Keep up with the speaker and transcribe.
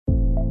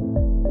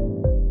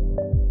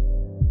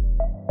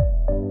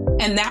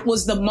And that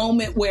was the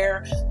moment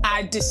where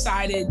I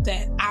decided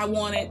that I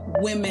wanted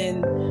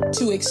women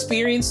to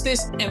experience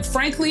this. And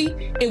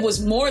frankly, it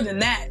was more than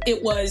that.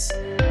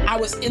 I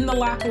was in the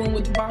locker room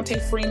with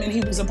Devontae Freeman.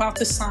 He was about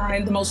to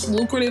sign the most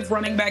lucrative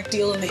running back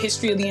deal in the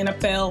history of the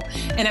NFL.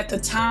 And at the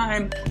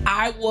time,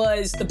 I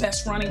was the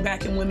best running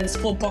back in women's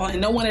football,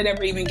 and no one had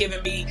ever even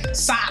given me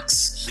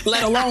socks,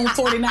 let alone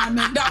 $49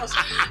 million.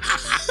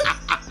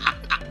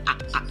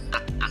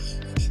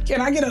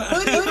 Can I get a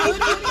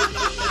hoodie?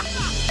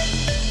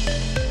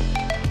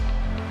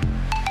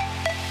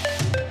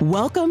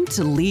 Welcome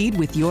to Lead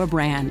with Your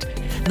Brand,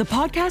 the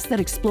podcast that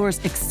explores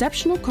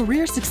exceptional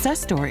career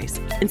success stories,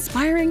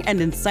 inspiring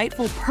and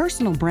insightful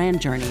personal brand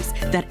journeys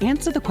that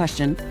answer the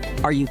question,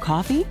 are you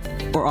coffee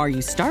or are you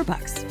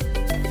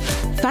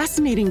Starbucks?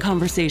 Fascinating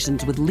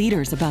conversations with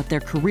leaders about their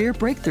career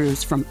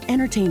breakthroughs from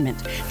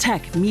entertainment,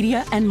 tech,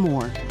 media, and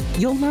more.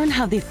 You'll learn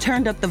how they've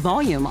turned up the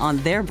volume on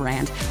their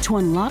brand to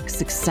unlock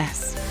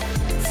success.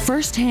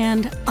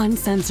 Firsthand,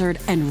 uncensored,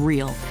 and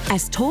real,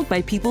 as told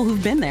by people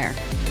who've been there.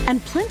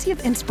 And plenty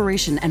of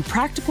inspiration and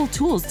practical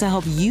tools to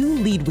help you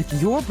lead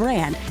with your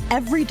brand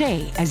every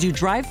day as you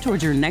drive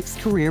towards your next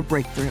career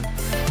breakthrough.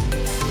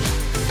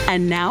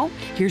 And now,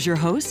 here's your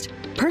host,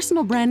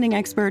 personal branding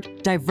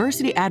expert,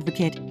 diversity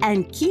advocate,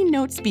 and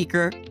keynote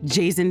speaker,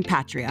 Jayzen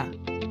Patria.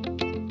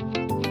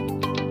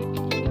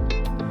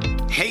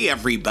 Hey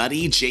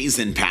everybody,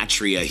 Jayzen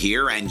Patria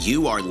here, and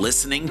you are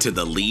listening to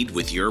the Lead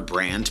with Your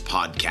Brand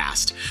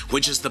podcast,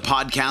 which is the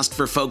podcast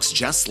for folks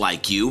just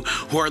like you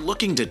who are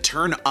looking to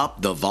turn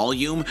up the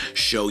volume,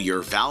 show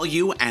your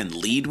value, and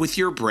lead with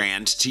your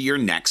brand to your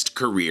next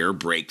career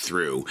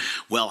breakthrough.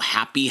 Well,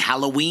 happy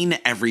Halloween,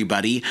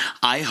 everybody.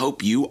 I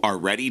hope you are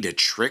ready to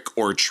trick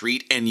or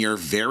treat in your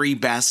very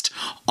best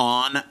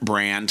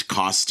on-brand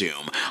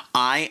costume.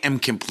 I am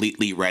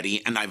completely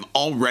ready, and I've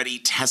already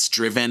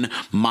test-driven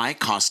my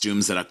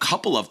costumes at a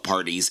couple of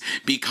parties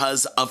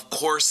because, of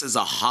course, as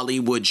a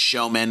Hollywood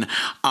showman,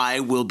 I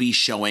will be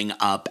showing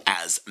up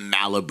as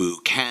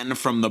Malibu Ken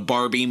from the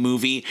Barbie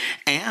movie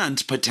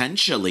and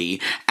potentially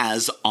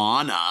as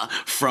Anna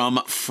from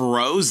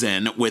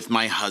Frozen with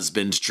my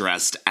husband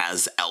dressed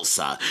as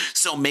Elsa.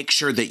 So make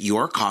sure that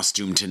your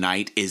costume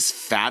tonight is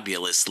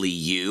fabulously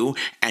you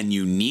and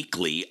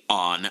uniquely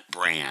on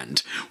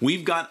brand.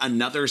 We've got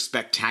another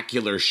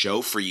spectacular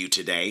show for you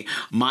today.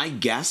 My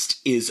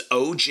guest is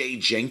OJ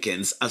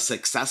Jenkins, a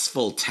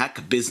successful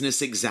tech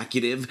business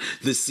executive,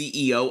 the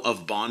CEO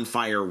of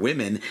Bonfire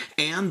Women,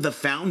 and the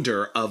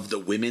founder of the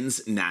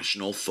Women's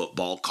National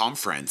Football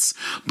Conference.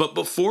 But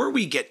before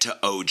we get to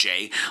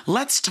OJ,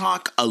 let's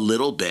talk a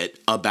little bit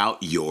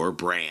about your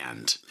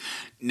brand.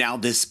 Now,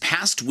 this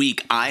past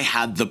week, I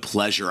had the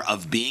pleasure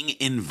of being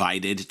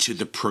invited to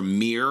the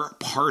premiere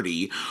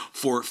party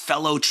for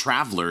Fellow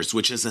Travelers,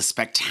 which is a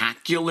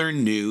spectacular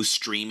new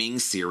streaming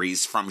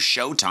series from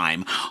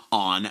Showtime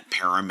on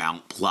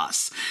Paramount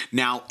Plus.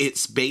 Now,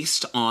 it's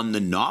based on the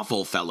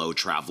novel Fellow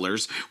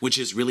Travelers, which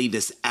is really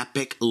this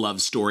epic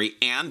love story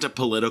and a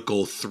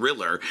political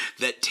thriller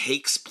that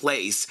takes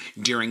place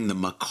during the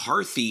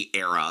McCarthy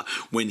era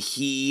when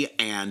he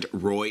and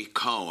Roy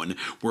Cohn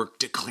were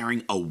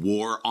declaring a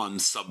war on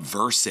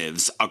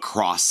subversives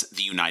across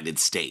the United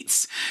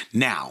States.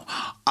 Now,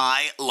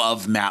 I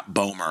love Matt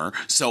Bomer,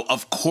 so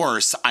of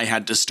course I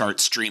had to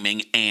start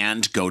streaming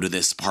and go to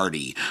this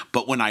party.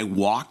 But when I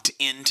walked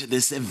into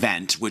this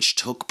event, which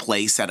took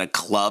place at a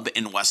club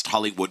in West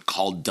Hollywood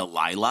called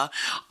Delilah,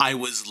 I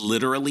was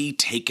literally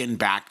taken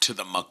back to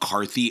the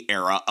McCarthy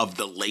era of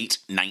the late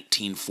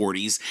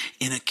 1940s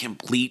in a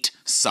complete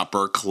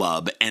supper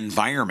club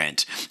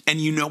environment.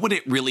 And you know what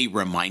it really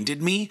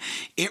reminded me?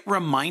 It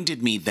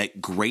reminded me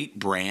that great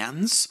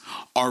brands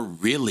are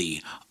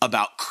really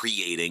about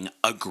creating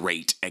a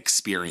great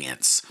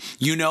experience.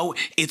 You know,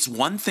 it's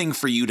one thing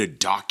for you to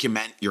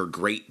document your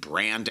great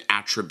brand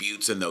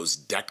attributes and those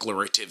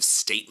declarative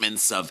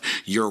statements of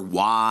your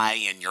why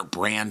and your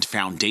brand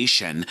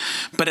foundation,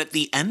 but at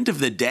the end of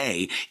the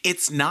day,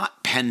 it's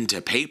not pen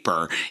to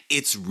paper.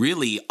 It's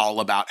really all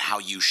about how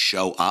you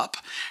show up,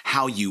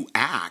 how you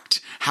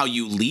act, how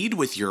you lead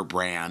with your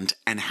brand,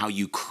 and how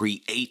you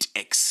create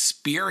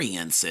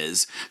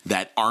experiences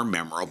that are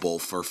memorable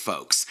for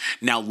folks.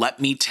 Now, let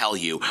me tell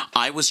you,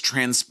 I was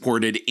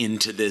transported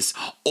into this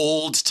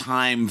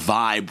old-time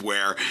vibe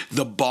where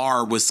the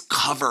bar was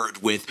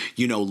covered with,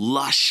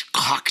 lush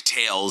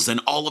cocktails,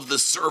 and all of the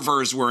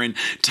servers were in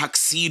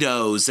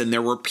tuxedos, and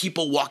there were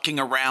people walking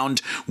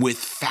around with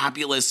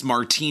fabulous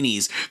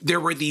martinis. There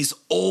were these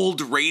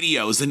old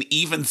radios, and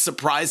even,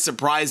 surprise,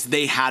 surprise,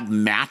 they had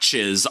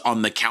matches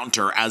on the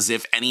counter as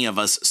if any of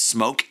us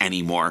smoke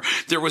anymore.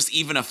 There was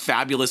even a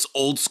fabulous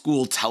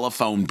old-school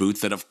telephone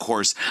booth that, of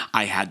course,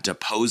 I had to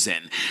pose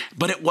in.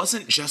 But it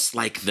wasn't just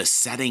like the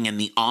setting and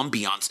the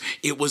ambiance.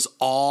 It was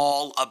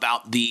all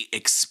about the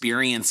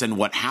experience and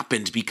what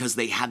happened because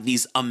they had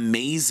these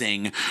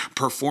amazing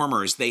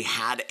performers. They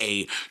had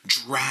a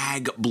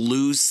drag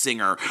blues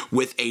singer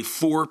with a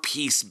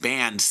 4-piece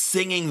band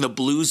singing the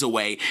blues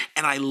away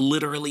And I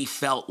literally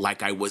felt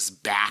like I was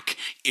back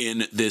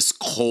in this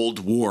Cold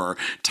War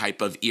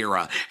type of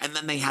era. And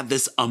then they had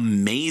this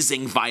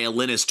amazing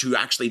violinist who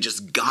actually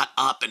just got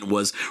up and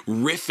was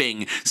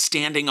riffing,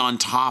 standing on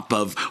top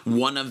of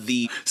one of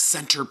the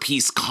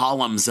centerpiece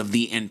columns of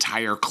the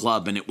entire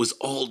club. And it was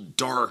all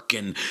dark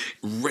and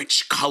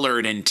rich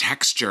colored and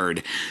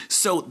textured.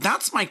 So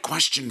that's my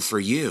question for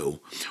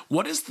you.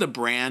 What is the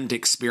brand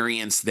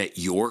experience that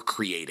you're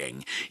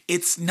creating?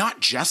 It's not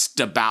just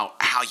about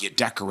how you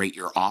decorate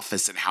your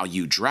office and how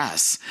you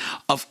dress.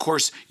 Of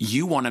course,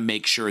 you want to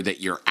make sure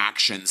that your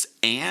actions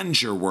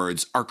and your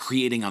words are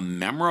creating a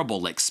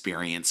memorable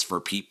experience for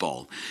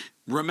people.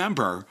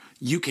 Remember,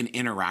 you can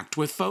interact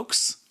with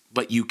folks,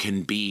 but you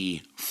can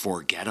be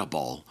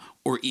forgettable,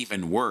 or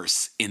even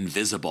worse,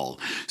 invisible.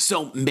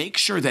 So make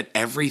sure that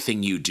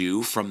everything you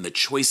do, from the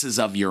choices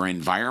of your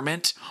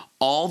environment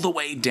all the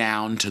way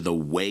down to the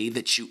way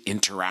that you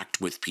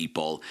interact with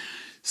people,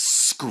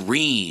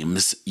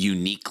 screams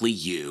uniquely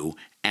you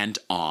and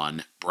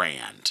on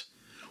brand.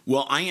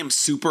 Well, I am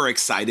super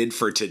excited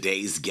for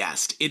today's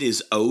guest. It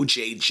is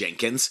OJ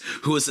Jenkins,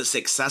 who is a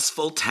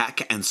successful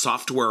tech and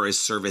software as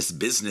service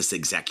business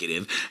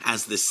executive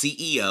as the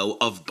CEO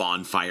of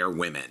Bonfire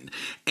Women.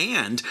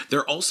 And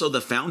they're also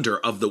the founder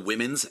of the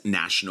Women's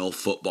National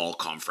Football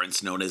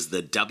Conference, known as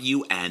the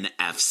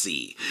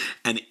WNFC.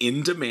 An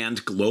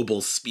in-demand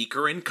global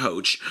speaker and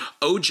coach,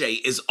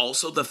 OJ is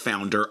also the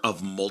founder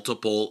of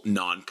multiple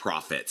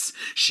nonprofits.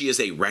 She is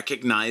a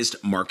recognized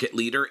market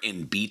leader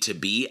in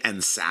B2B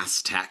and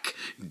SaaS tech,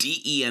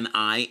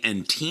 DE&I,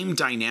 and team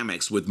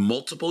dynamics with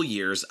multiple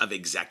years of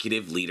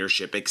executive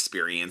leadership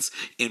experience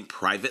in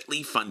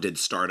privately funded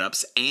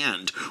startups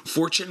and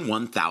Fortune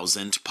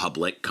 1000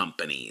 public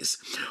companies.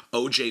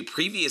 OJ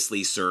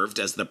previously served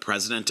as the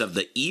president of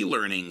the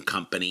e-learning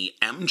company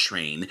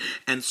Emtrain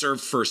and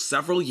served for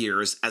several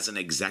years as an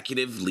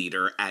executive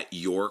leader at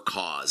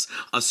YourCause,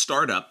 a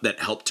startup that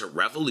helped to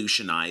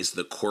revolutionize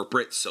the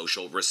corporate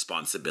social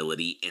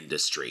responsibility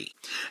industry.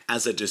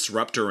 As a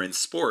disruptor in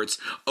sports,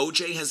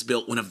 OJ has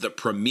built one of the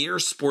premier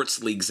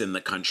sports leagues in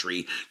the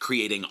country,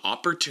 creating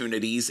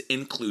opportunities,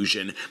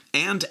 inclusion,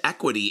 and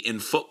equity in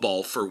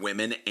football for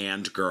women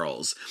and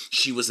girls.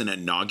 She was an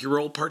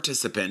inaugural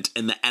participant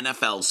in the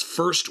NFL's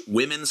first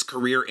Women's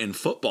Career in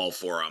Football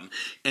Forum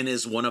and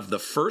is one of the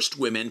first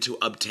women to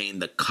obtain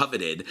the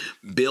coveted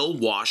Bill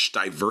Walsh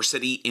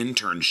Diversity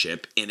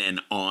Internship in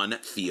an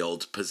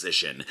on-field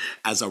position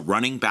as a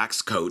running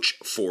backs coach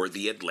for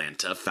the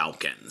Atlanta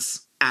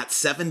Falcons. At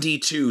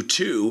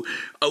 72-2,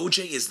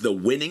 OJ is the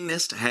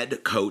winningest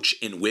head coach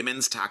in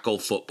women's tackle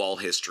football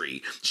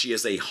history. She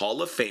is a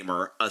Hall of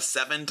Famer, a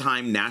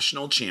 7-time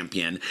national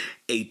champion,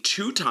 a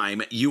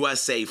 2-time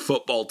USA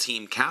football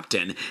team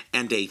captain,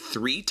 and a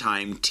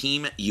 3-time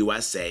Team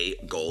USA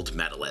Gold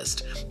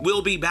Medalist.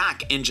 We'll be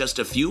back in just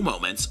a few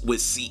moments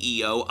with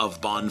CEO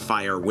of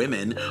Bonfire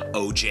Women,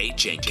 OJ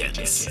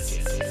Jenkins.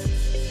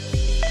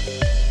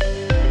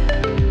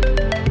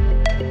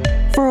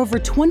 For over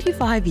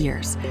 25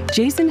 years,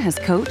 Jayzen has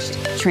coached,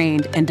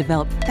 trained, and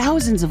developed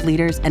thousands of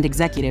leaders and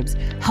executives,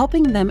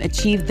 helping them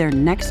achieve their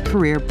next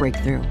career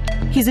breakthrough.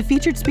 He's a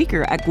featured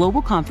speaker at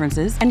global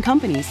conferences and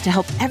companies to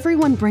help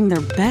everyone bring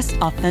their best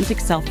authentic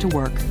self to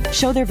work,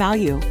 show their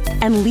value,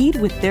 and lead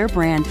with their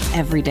brand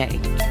every day.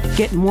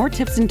 Get more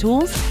tips and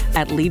tools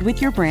at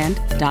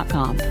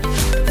leadwithyourbrand.com.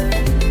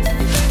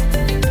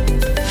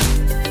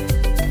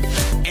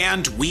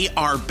 And we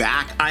are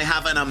back. I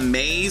have an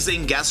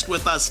amazing guest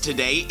with us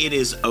today. It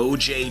is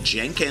OJ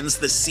Jenkins,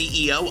 the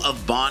CEO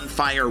of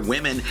Bonfire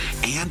Women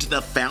and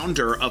the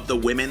founder of the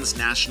Women's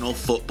National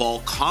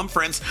Football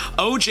Conference.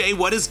 OJ,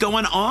 what is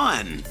going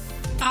on?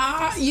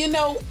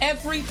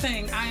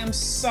 Everything. I am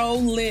so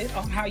lit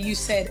on how you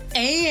said,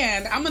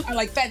 and I'm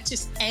like that,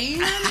 just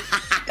and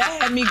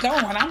that had me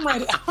going. I'm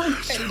ready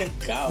to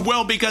go.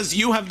 Well, because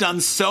you have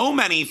done so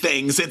many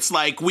things, it's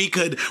like we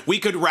could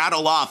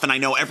rattle off, and I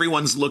know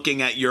everyone's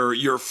looking at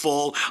your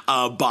full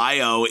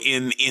bio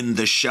in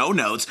the show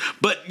notes.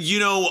 But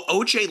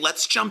OJ,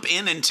 let's jump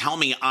in and tell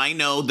me. I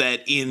know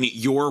that in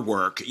your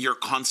work, you're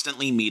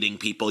constantly meeting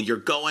people. You're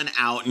going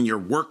out and you're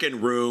working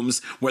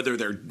rooms, whether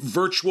they're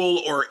virtual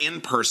or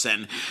in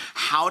person.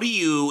 How do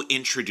you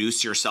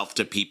introduce yourself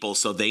to people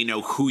so they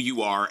know who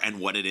you are and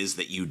what it is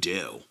that you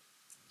do?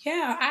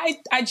 Yeah,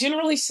 I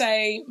generally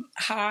say,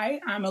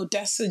 hi, I'm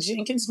Odessa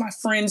Jenkins. My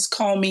friends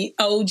call me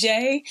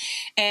OJ,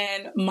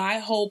 and my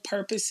whole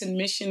purpose and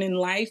mission in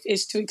life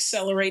is to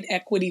accelerate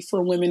equity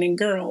for women and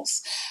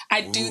girls.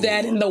 I do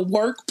that in the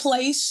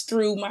workplace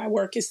through my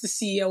work as the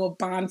CEO of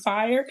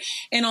Bonfire,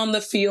 and on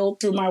the field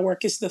through my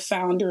work as the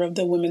founder of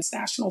the Women's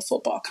National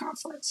Football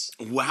Conference.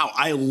 Wow,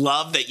 I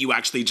love that you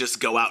actually just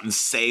go out and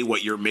say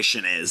what your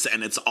mission is,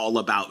 and it's all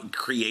about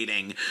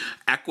creating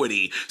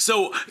equity.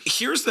 So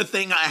here's the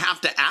thing I have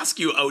to ask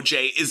you,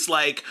 OJ, is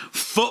like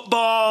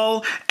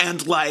football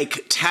and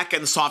like tech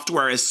and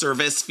software as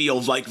service feel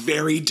like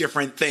very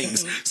different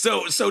things.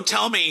 So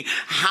tell me,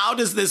 how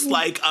does this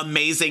like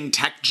amazing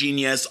tech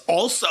genius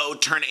also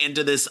turn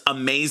into this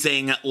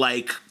amazing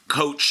like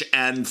coach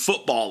and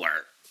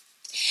footballer?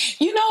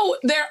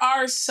 There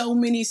are so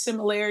many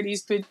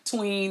similarities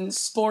between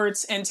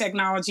sports and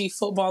technology,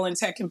 football and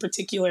tech in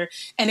particular.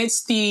 And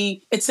it's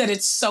that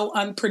it's so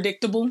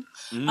unpredictable.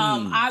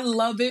 I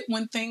love it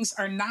when things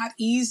are not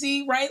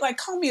easy, right? Like,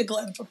 call me a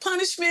glutton for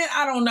punishment.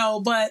 I don't know,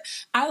 but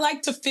I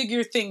like to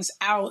figure things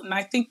out. And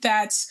I think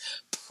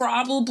that's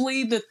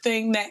probably the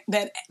thing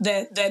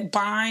that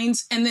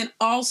binds. And then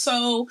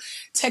also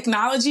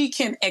technology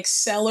can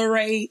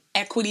accelerate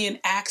equity and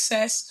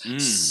access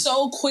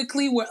so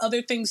quickly where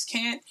other things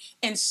can't.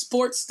 And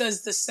sports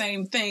does the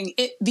same thing.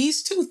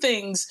 These two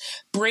things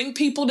bring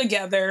people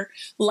together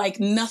like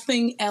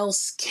nothing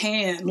else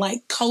can,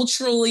 like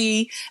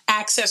culturally,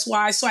 access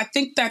wise. So I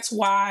think that's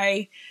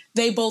why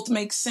they both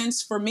make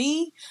sense for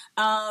me.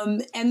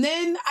 And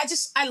then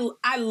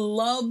I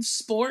love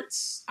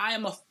sports. I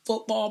am a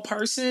football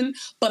person,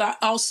 but I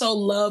also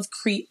love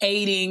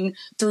creating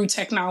through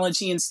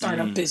technology and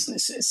startup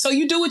businesses. So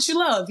you do what you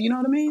love. You know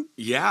what I mean?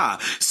 Yeah.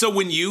 So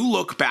when you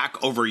look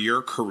back over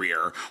your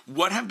career,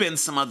 what have been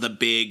some of the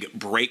big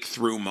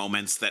breakthrough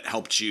moments that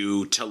helped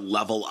you to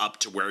level up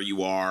to where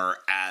you are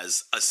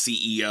as a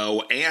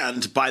CEO?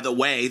 And by the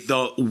way,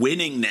 the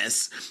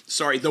winningest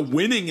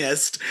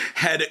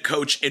head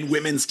coach in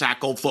women's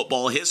tackle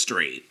football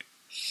history.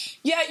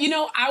 Yeah,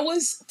 I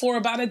was, for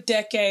about a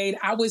decade,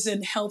 I was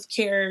in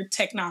healthcare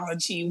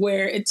technology,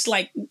 where it's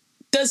like,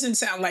 doesn't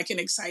sound like an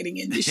exciting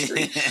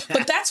industry.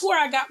 But that's where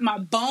I got my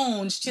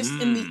bones, just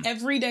in the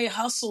everyday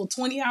hustle,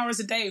 20 hours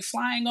a day,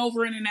 flying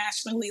over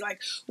internationally,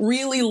 like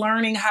really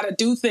learning how to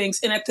do things.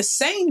 And at the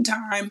same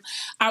time,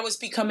 I was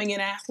becoming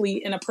an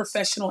athlete and a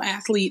professional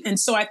athlete. And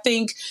so I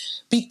think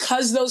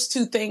because those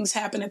two things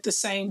happen at the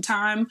same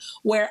time,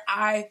 where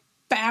I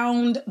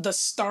found the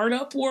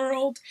startup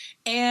world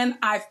and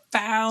I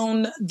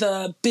found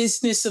the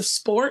business of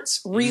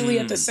sports really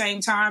at the same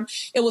time,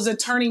 it was a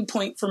turning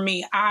point for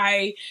me.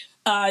 I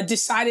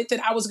decided that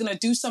I was going to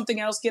do something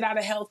else, get out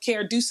of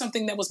healthcare, do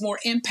something that was more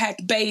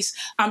impact based.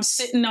 I'm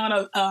sitting on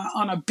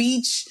a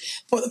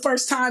beach for the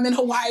first time in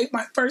Hawaii,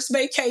 my first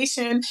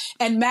vacation.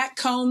 And Matt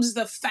Combs,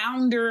 the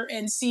founder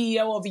and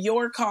CEO of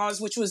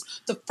YourCause, which was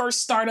the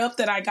first startup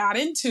that I got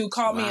into,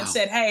 called me and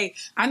said, "Hey,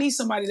 I need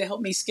somebody to help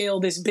me scale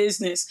this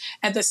business."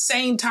 At the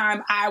same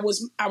time, I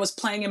was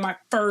playing in my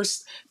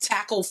first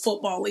tackle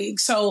football league.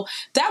 So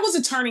that was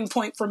a turning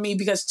point for me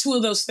because two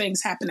of those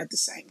things happened at the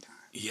same time.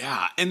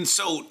 Yeah. And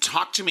so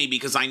talk to me,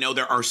 because I know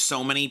there are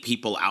so many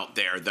people out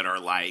there that are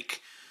like,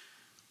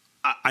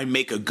 I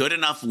make a good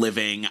enough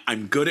living,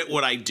 I'm good at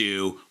what I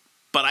do,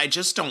 but I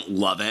just don't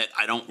love it.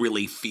 I don't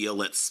really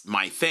feel it's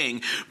my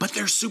thing, but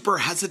they're super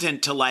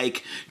hesitant to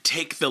like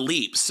take the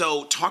leap.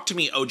 So talk to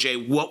me,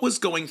 OJ, what was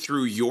going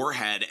through your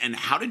head and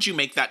how did you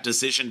make that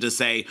decision to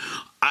say,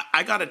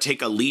 I got to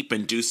take a leap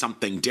and do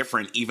something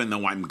different, even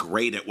though I'm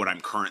great at what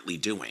I'm currently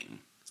doing?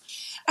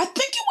 I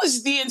think it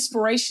was the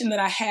inspiration that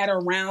I had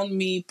around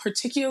me,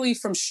 particularly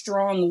from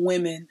strong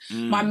women.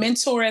 My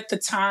mentor at the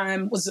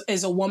time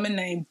is a woman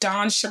named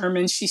Dawn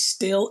Sherman. She's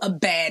still a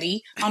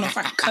baddie. I don't know if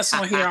I can cuss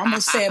on here. I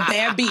almost said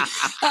bad B.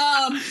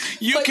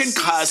 You can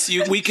cuss.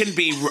 We can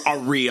be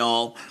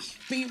real.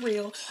 Be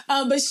real.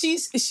 But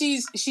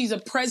she's a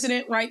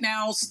president right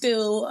now,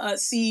 still a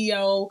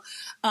CEO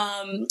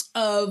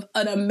of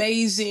an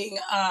amazing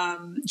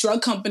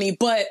drug company.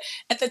 But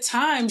at the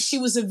time, she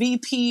was a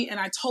VP, and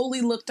I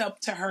totally looked up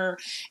to her.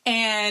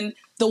 And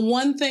the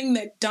one thing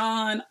that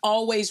Dawn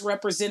always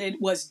represented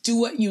was do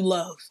what you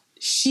love.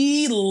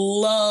 She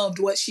loved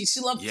she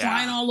loved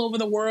flying all over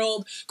the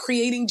world,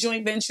 creating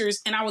joint ventures.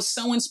 And I was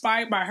so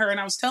inspired by her. And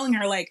I was telling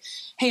her, like,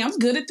 hey, I'm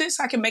good at this.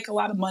 I can make a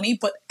lot of money,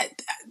 but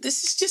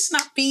this is just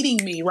not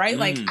feeding me, right?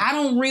 Like, I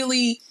don't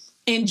really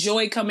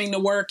enjoy coming to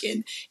work.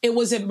 And it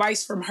was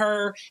advice from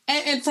her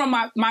and from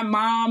my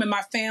mom and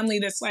my family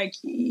that's like,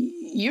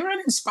 you're an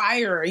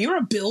inspirer. You're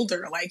a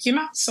builder. Like, you're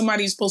not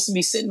somebody who's supposed to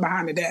be sitting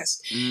behind a desk.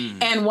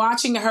 And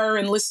watching her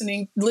and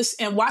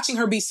watching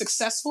her be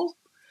successful.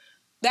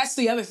 That's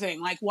the other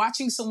thing. Like,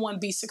 watching someone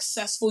be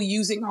successful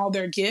using all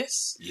their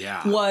gifts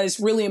was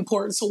really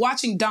important. So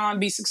watching Dawn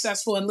be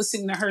successful and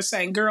listening to her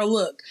saying, girl,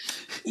 look,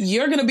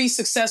 you're going to be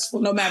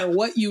successful no matter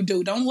what you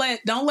do. Don't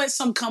let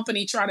some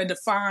company try to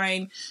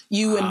define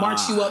you and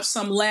march you up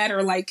some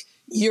ladder. Like,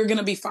 you're going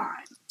to be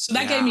fine. So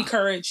that gave me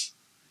courage.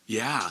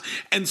 Yeah.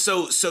 And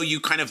so you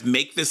kind of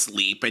make this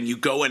leap and you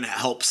go and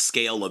help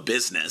scale a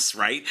business,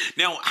 right?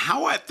 Now,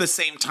 how at the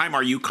same time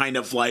are you kind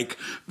of like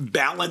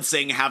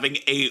balancing having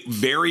a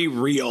very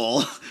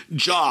real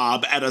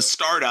job at a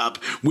startup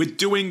with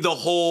doing the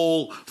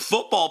whole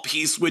football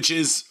piece, which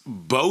is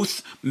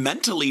both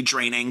mentally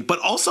draining, but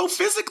also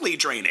physically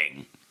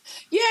draining?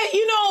 Yeah,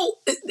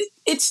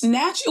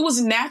 it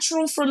was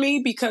natural for me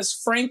because,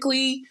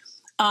 frankly,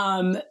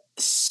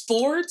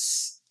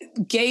 sports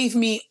gave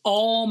me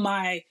all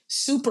my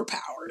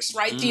superpowers,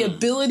 right? The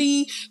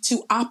ability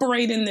to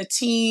operate in the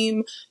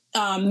team,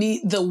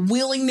 the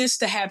willingness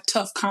to have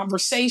tough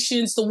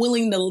conversations, the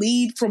willing to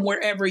lead from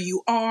wherever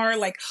you are,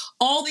 like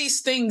all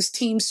these things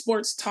team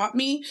sports taught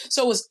me.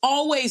 So it was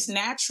always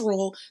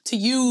natural to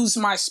use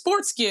my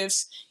sports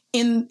gifts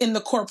in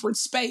the corporate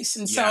space.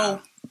 And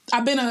so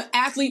I've been an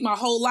athlete my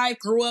whole life,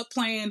 grew up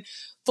playing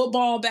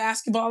football,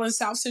 basketball in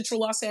South Central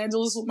Los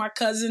Angeles with my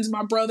cousins,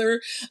 my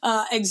brother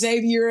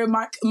Xavier, and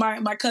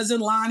my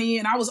cousin Lonnie,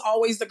 and I was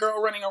always the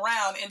girl running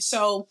around. And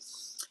so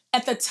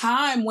at the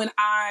time when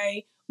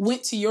I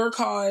went to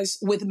YourCause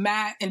with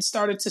Matt and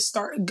started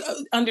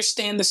to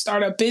understand the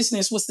startup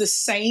business was the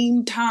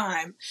same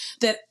time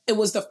that it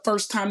was the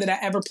first time that I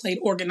ever played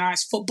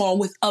organized football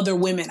with other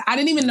women. I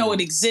didn't even know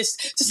it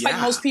exists. Just like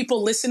most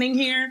people listening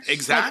here.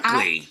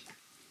 Exactly. Like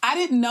I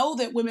didn't know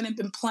that women had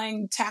been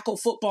playing tackle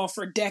football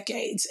for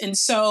decades. And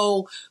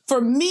so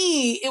for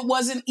me, it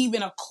wasn't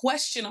even a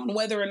question on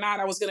whether or not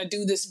I was going to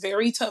do this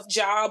very tough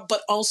job,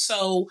 but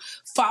also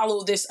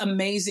follow this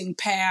amazing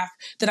path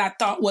that I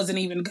thought wasn't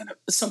even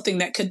something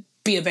that could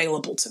be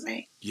available to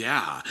me.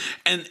 Yeah.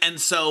 And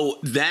so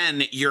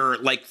then you're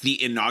like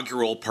the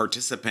inaugural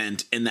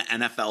participant in the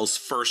NFL's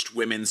first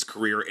women's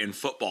career in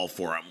football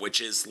forum,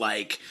 which is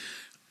like,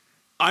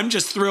 I'm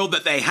just thrilled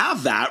that they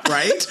have that,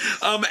 right?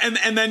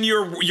 And then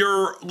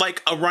you're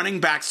like a running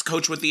backs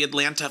coach with the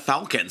Atlanta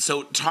Falcons.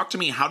 So talk to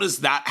me, how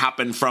does that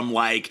happen from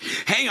like,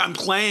 hey, I'm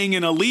playing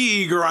in a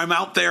league or I'm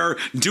out there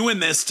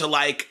doing this to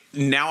like,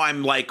 now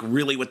I'm like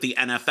really with the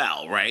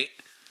NFL, right?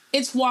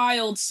 It's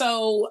wild.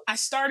 So I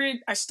started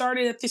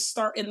at the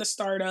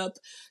startup.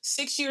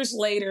 6 years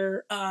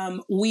later,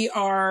 we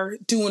are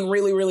doing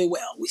really, really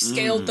well. We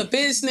scaled the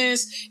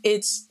business.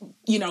 It's,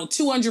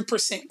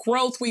 200%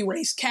 growth. We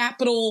raised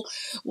capital.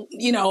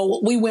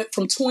 We went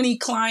from 20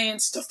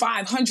 clients to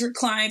 500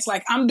 clients.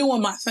 Like I'm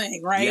doing my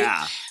thing, right?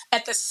 Yeah.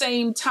 At the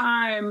same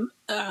time,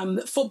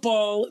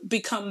 football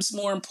becomes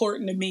more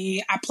important to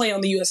me. I play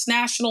on the U.S.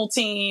 national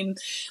team.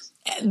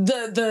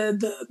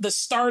 The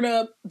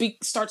startup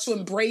starts to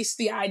embrace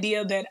the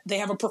idea that they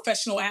have a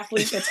professional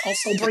athlete that's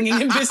also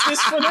bringing in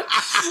business for them.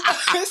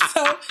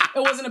 So it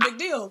wasn't a big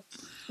deal.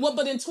 Well,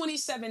 but in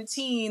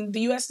 2017,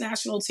 the U.S.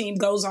 national team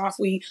goes off.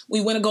 We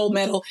win a gold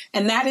medal.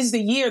 And that is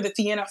the year that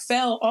the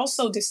NFL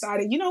also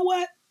decided, you know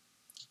what?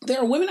 There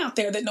are women out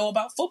there that know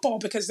about football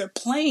because they're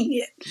playing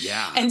it.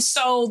 Yeah. And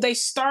so they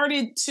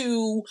started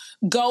to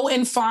go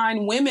and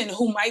find women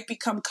who might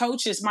become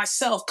coaches.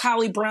 Myself,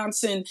 Kylie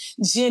Brownson,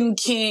 Jen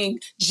King,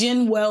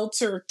 Jen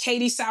Welter,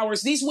 Katie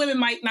Sowers. These women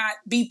might not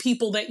be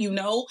people that you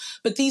know,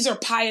 but these are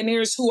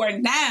pioneers who are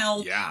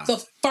now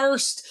the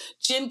first.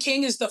 Jen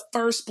King is the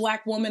first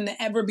Black woman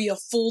to ever be a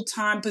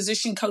full-time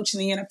position coach in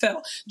the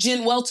NFL.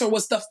 Jen Welter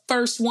was the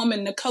first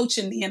woman to coach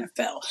in the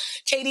NFL.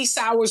 Katie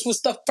Sowers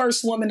was the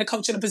first woman to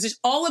coach in a position.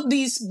 All of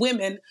these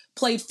women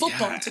played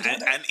football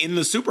together. And in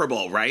the Super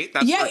Bowl, right?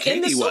 That's where Katie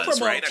in the Super was,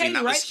 Bowl, right? I mean,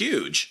 that was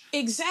huge.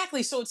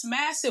 Exactly. So it's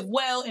massive.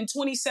 Well, in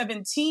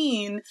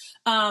 2017,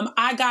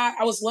 I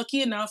was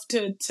lucky enough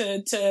to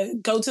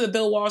go to the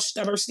Bill Walsh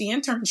Diversity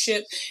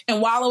Internship.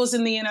 And while I was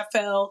in the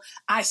NFL,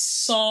 I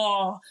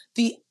saw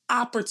the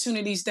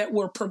opportunities that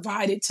were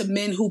provided to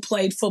men who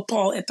played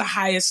football at the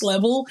highest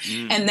level.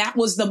 And that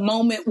was the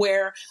moment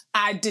where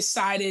I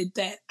decided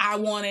that I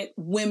wanted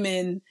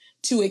women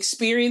to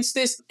experience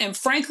this. And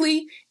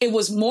frankly, it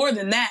was more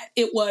than that.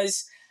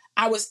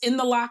 I was in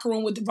the locker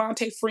room with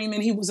Devontae Freeman.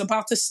 He was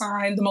about to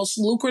sign the most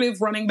lucrative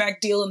running back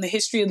deal in the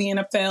history of the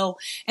NFL.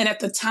 And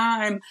at the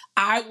time,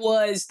 I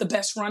was the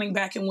best running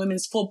back in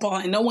women's football.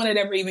 And no one had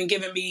ever even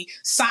given me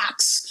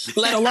socks,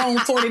 let alone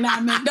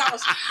 $49 million.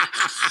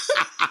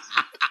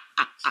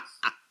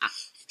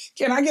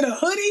 Can I get a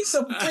hoodie?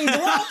 Some free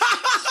gloves?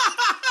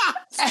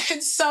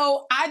 And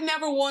so I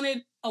never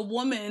wanted a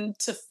woman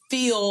to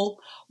feel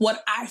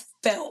what I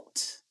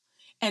felt.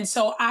 And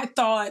so I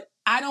thought,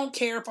 I don't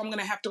care if I'm going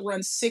to have to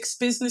run 6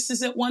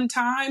 businesses at one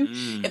time,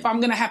 if I'm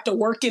going to have to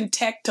work in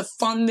tech to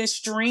fund this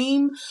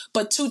dream,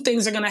 but 2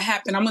 things are going to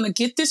happen. I'm going to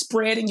get this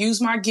bread and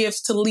use my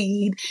gifts to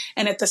lead.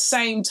 And at the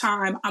same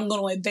time, I'm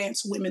going to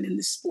advance women in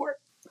this sport.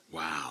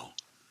 Wow.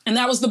 And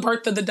that was the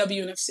birth of the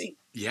WNFC.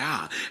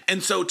 Yeah.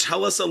 And so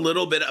tell us a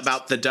little bit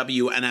about the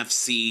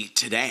WNFC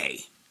today.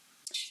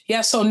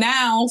 Yeah, so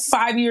now,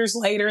 5 years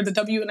later, the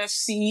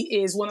WNFC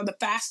is one of the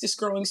fastest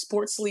growing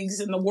sports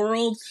leagues in the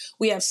world.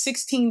 We have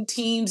 16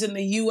 teams in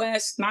the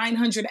U.S.,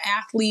 900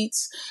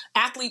 athletes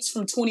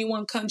from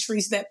 21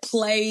 countries that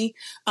play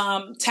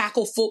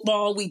tackle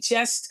football. We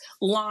just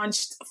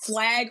launched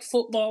flag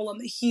football on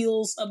the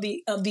heels of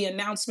the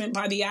announcement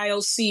by the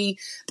IOC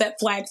that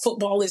flag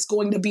football is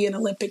going to be an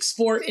Olympic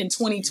sport in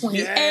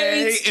 2028.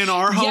 Yay, in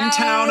our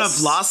hometown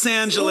of Los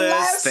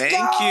Angeles.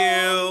 Thank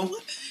you.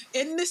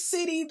 In the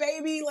city,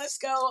 baby. Let's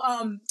go.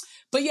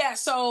 But yeah,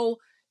 so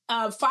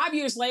 5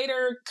 years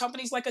later,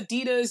 companies like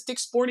Adidas,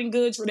 Dick's Sporting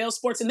Goods, Riddell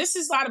Sports, and this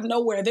is out of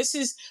nowhere.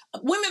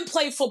 Women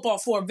play football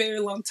for a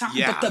very long time,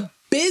 but the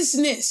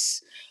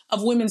business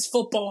of women's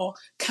football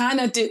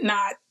kind of did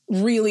not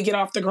really get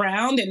off the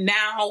ground. And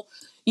now,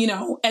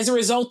 as a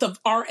result of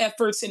our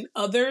efforts and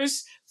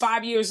others,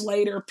 5 years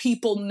later,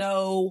 people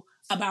know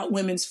about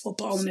women's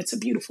football, and it's a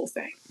beautiful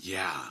thing.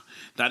 Yeah,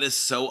 that is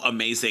so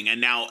amazing.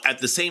 And now at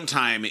the same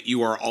time,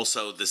 you are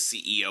also the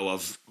CEO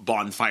of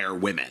Bonfire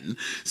Women.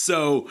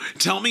 So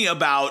tell me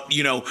about,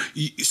 you're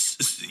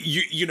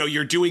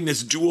doing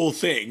this dual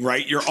thing,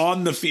 right? You're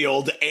on the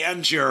field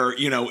and you're,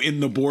 in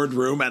the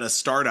boardroom at a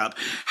startup.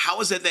 How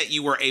is it that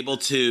you were able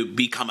to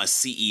become a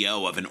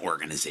CEO of an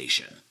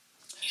organization?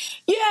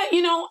 Yeah,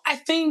 I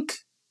think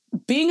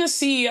being a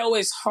CEO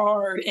is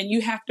hard, and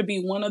you have to be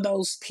one of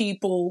those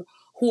people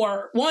who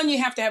are, one,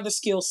 you have to have the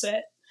skill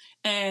set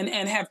and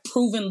have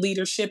proven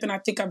leadership. And I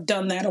think I've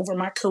done that over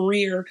my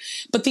career.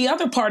 But the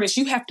other part is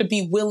you have to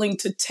be willing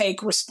to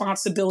take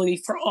responsibility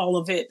for all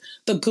of it,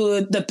 the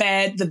good, the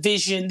bad, the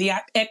vision, the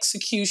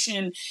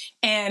execution.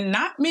 And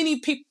not many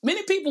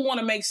people want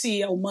to make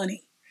CEO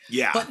money.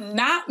 Yeah. But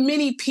not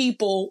many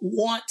people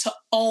want to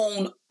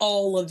own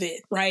all of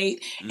it,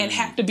 right? And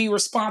have to be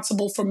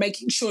responsible for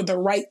making sure the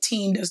right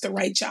team does the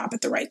right job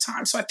at the right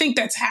time. So I think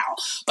that's how.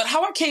 But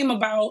how I came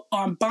about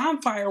on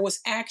Bonfire was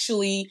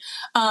actually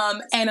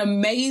an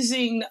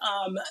amazing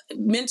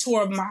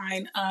mentor of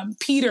mine,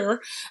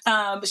 Peter.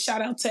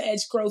 Shout out to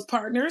Edge Growth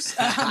Partners,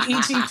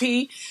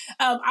 EGP.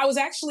 I was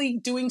actually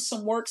doing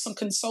some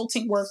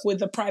consulting work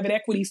with a private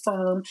equity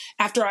firm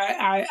after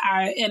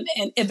I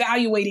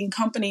evaluating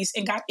companies,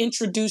 and got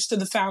introduced to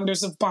the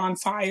founders of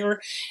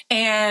Bonfire.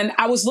 And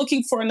I was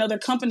looking for another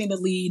company to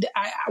lead.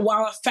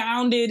 While I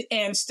founded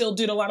and still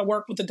did a lot of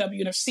work with the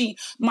WNFC,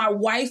 my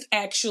wife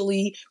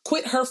actually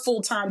quit her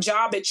full-time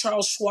job at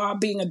Charles Schwab,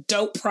 being a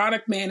dope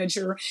product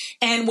manager,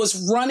 and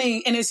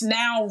is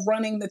now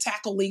running the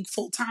Tackle League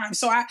full-time.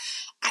 So I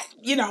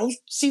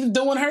she's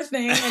doing her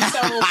thing. And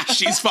so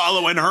she's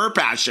following her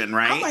passion,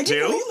 right? I'm like,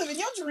 you living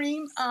your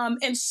dream.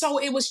 And so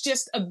it was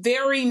just a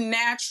very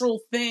natural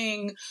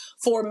thing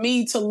for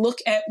me to look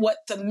at what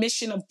the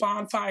mission of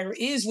Bonfire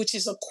is, which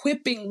is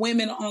equipping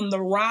women on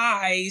the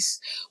rise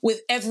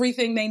with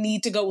everything they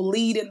need to go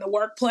lead in the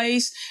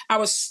workplace. I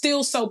was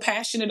still so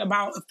passionate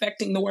about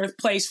affecting the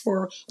workplace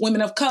for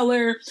women of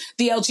color,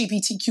 the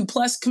LGBTQ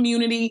plus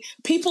community,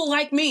 people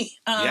like me.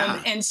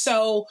 And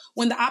so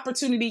when the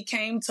opportunity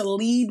came to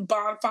lead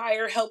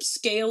Bonfire, help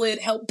scale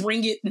it, help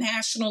bring it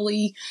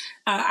nationally,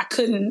 I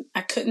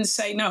couldn't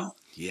say no.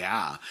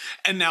 Yeah.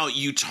 And now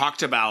you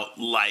talked about,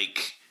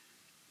 like,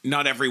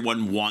 not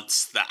everyone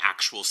wants the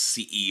actual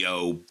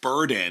CEO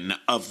burden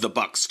of the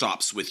buck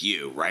stops with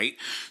you, right?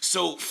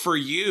 So for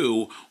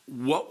you,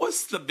 what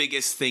was the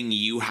biggest thing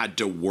you had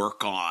to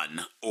work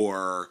on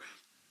or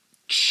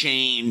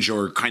change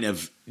or kind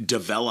of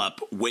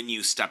develop when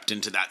you stepped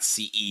into that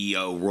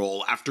CEO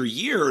role after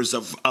years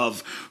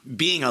of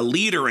being a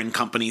leader in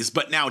companies,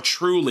 but now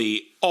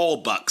truly all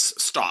bucks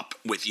stop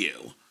with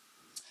you?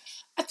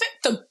 I think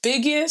the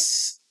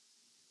biggest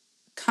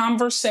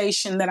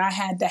conversation that I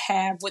had to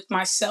have with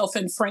myself,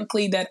 and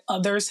frankly that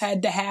others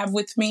had to have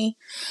with me.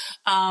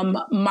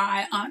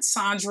 My Aunt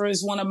Sandra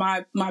is one of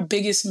my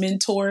biggest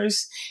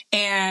mentors.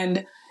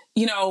 And,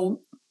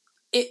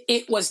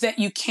 it was that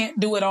you can't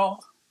do it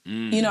all.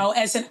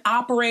 As an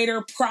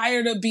operator,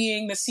 prior to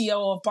being the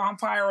CEO of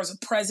Bonfire, I was a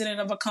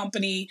president of a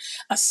company,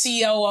 a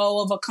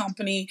COO of a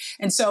company.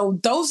 And so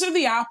those are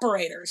the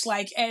operators.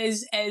 Like,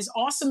 as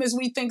awesome as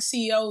we think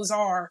CEOs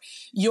are,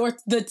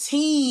 the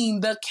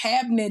team, the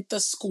cabinet, the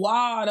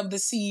squad of the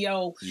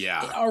CEO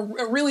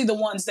are really the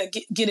ones that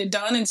get it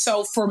done. And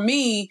so for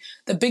me,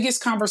 the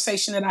biggest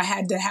conversation that I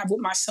had to have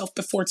with myself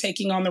before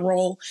taking on the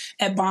role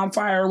at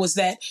Bonfire was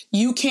that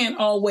you can't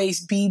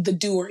always be the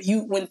doer.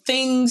 When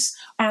things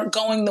aren't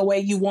going the way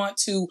you want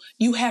to,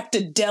 you have to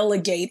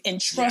delegate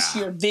and trust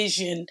your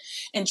vision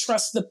and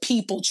trust the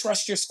people,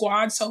 trust your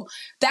squad. So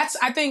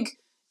I think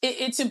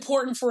it's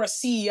important for a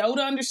CEO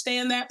to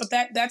understand that, but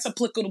that's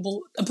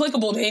applicable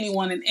to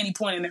anyone at any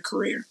point in their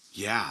career.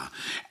 Yeah.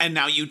 And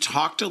now you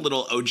talked a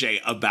little, OJ,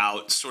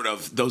 about sort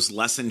of those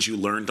lessons you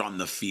learned on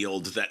the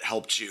field that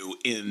helped you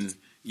in,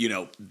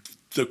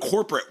 the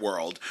corporate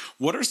world.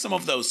 What are some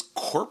of those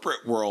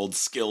corporate world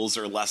skills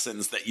or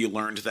lessons that you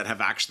learned that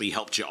have actually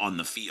helped you on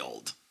the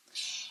field?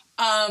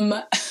 One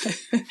of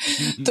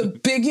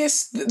the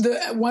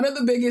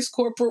biggest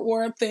corporate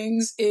world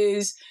things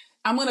is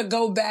I'm going to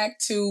go back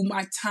to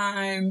my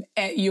time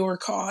at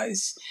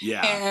YourCause.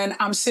 Yeah. And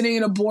I'm sitting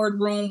in a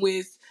boardroom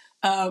with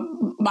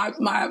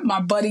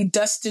my buddy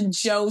Dustin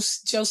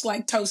Jost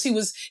like Toast.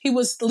 He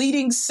was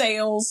leading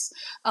sales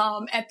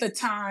at the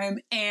time,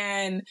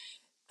 and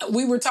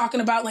we were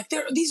talking about, like,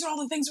 these are all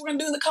the things we're going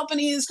to do in the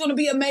company. It's going to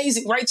be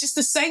amazing, right? Just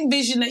the same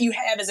vision that you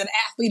have as an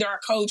athlete or a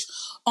coach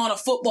on a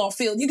football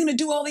field. You're going to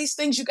do all these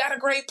things. You got a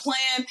great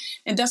plan.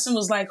 And Dustin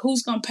was like,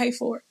 who's going to pay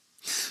for it?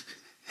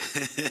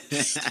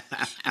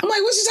 I'm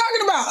like, what you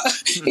talking about?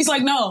 He's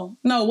like, no,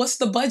 what's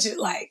the budget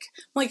like?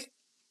 I'm like,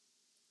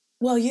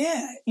 well,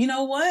 yeah, you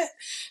know what?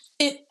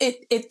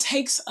 It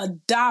takes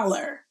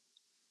 $1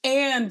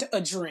 and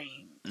a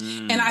dream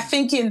And I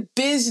think in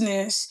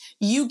business,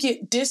 you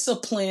get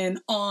discipline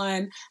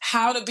on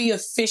how to be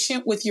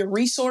efficient with your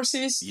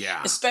resources,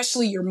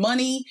 especially your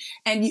money.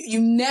 And you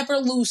never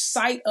lose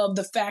sight of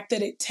the fact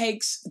that it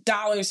takes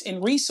dollars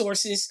and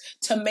resources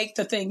to make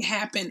the thing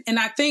happen. And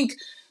I think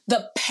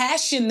the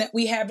passion that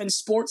we have in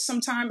sports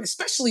sometimes,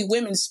 especially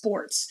women's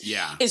sports,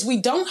 is we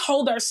don't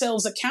hold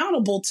ourselves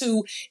accountable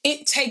to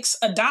it takes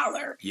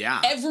 $1.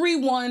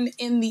 Everyone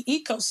in the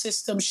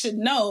ecosystem should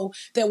know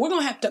that we're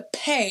going to have to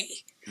pay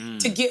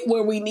to get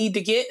where we need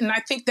to get. And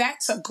I think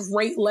that's a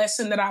great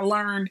lesson that I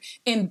learned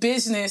in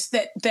business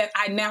that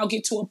I now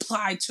get to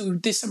apply to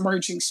this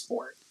emerging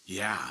sport.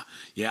 Yeah.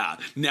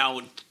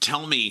 Now,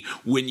 tell me,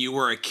 when you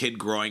were a kid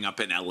growing up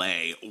in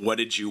LA, what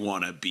did you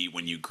want to be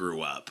when you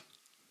grew up?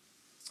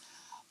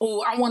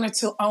 Oh, I wanted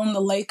to own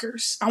the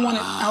Lakers. I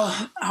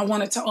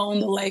wanted to own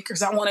the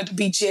Lakers. I wanted to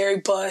be Jerry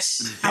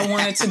Buss. I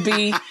wanted to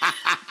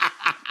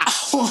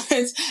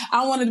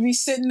be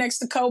sitting next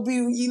to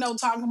Kobe,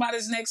 talking about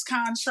his next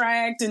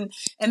contract. And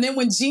then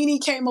when Jeannie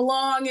came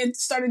along and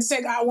started to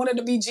say, I wanted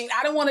to be Jeannie.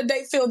 I didn't want to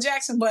date Phil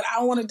Jackson, but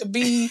I wanted to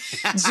be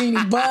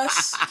Jeannie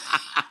Buss.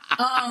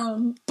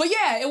 But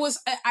yeah, it was,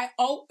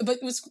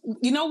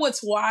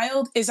 what's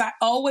wild is I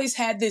always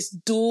had this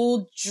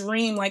dual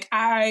dream. Like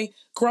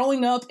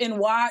growing up in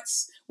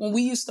Watts, when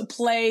we used to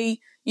play,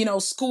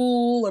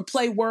 school or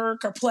play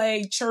work or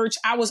play church,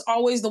 I was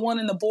always the one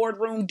in the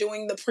boardroom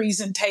doing the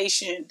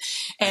presentation.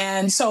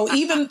 And so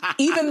even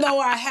though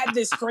I had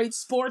this great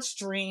sports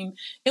dream,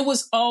 it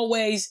was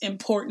always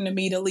important to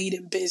me to lead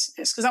in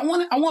business because I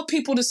want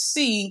people to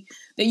see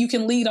that you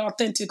can lead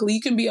authentically.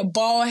 You can be a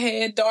bald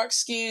head, dark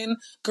skinned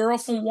girl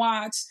from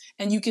Watts,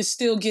 and you can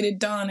still get it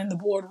done in the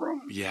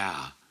boardroom.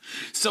 Yeah.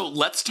 So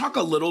let's talk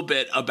a little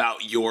bit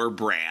about your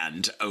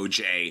brand,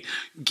 OJ.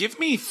 Give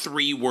me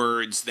 3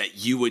 words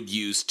that you would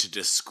use to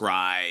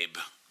describe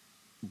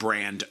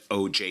brand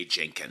OJ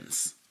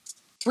Jenkins.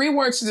 3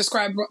 words to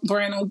describe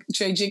brand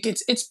OJ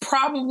Jenkins. It's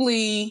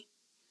probably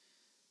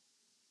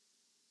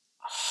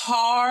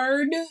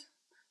hard,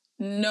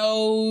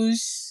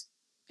 nose,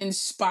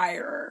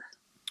 inspirer.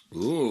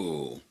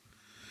 Ooh.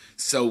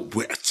 So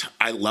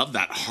I love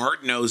that,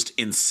 hard-nosed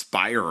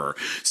inspirer.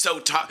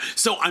 So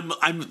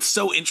I'm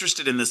so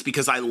interested in this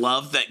because I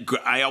love that.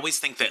 I always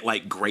think that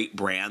like great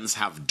brands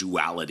have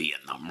duality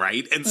in them,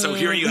 right? And so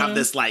here you have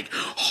this like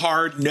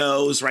hard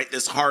nose, right?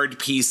 This hard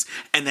piece,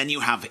 and then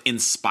you have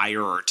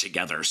inspirer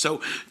together.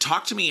 So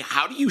talk to me.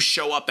 How do you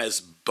show up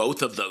as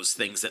both of those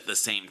things at the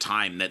same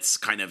time? That's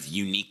kind of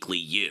uniquely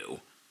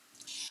you.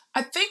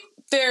 I think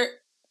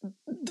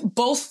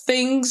both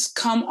things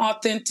come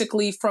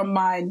authentically from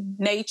my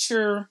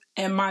nature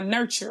and my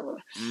nurture.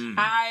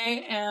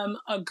 I am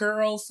a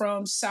girl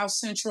from South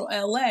Central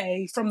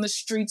LA, from the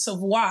streets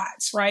of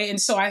Watts, right? And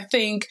so I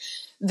think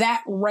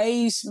that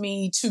raised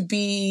me to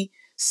be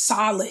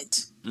solid,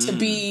 to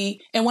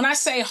be, and when I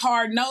say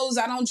hard nosed,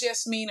 I don't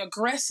just mean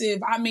aggressive,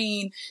 I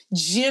mean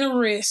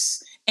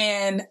generous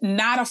and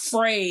not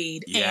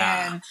afraid.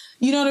 And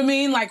you know what I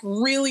mean? Like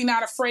really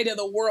not afraid of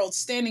the world,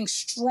 standing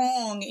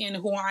strong in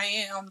who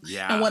I am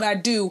and what I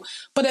do.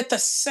 But at the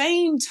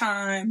same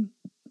time,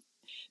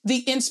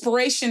 the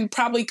inspiration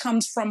probably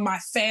comes from my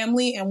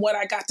family and what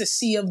I got to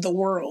see of the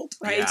world,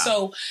 right? Yeah.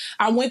 So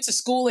I went to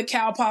school at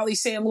Cal Poly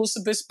San Luis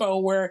Obispo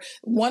where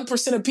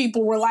 1% of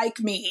people were like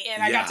me.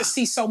 And I got to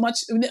see so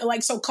much,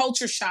 so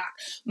culture shock.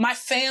 My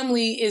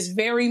family is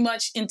very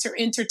much into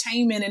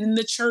entertainment and in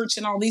the church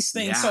and all these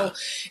things. Yeah. So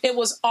it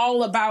was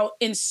all about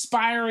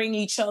inspiring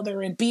each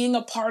other and being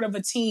a part of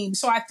a team.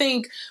 So I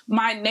think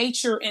my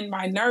nature and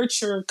my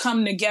nurture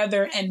come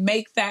together and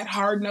make that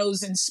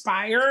hard-nosed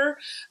inspire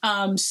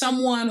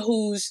someone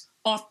who's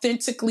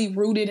authentically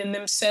rooted in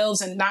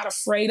themselves and not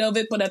afraid of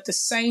it. But at the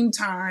same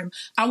time,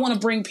 I want to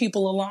bring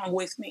people along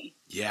with me.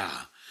 Yeah.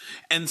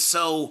 And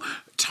so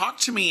talk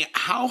to me,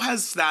 how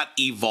has that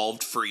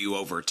evolved for you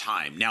over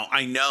time? Now,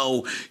 I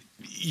know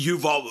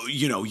you've all,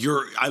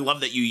 I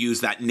love that you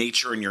use that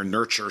nature and your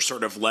nurture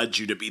sort of led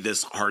you to be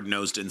this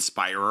hard-nosed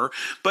inspirer,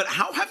 but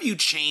how have you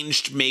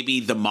changed maybe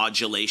the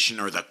modulation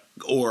or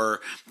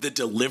the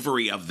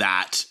delivery of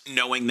that,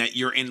 knowing that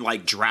you're in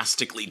like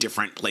drastically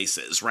different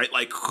places, right?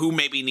 Like who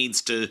maybe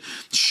needs to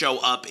show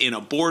up in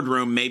a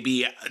boardroom may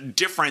be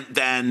different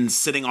than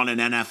sitting on an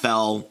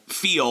NFL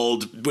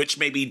field, which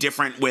may be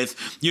different with,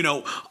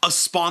 a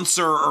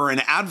sponsor or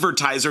an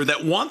advertiser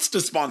that wants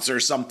to sponsor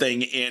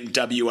something in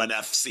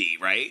WNFC,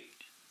 right?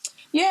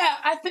 Yeah,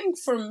 I think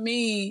for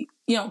me,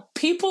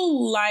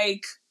 people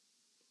like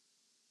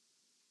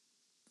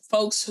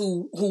folks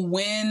who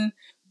win,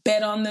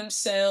 bet on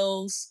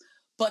themselves,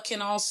 but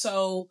can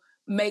also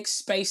make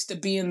space to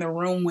be in the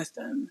room with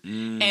them.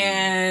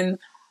 And,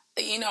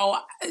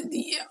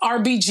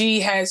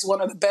 RBG has one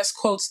of the best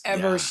quotes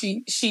ever. Yeah.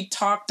 She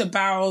talked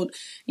about,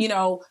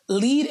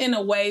 lead in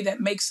a way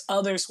that makes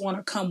others want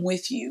to come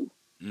with you.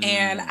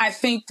 And I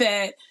think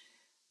that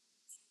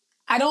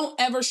I don't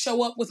ever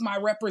show up with my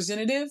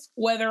representative,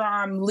 whether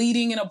I'm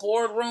leading in a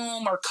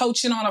boardroom or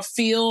coaching on a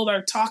field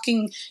or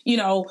talking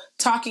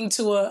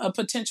to a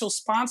potential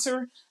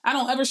sponsor. I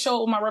don't ever show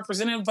up with my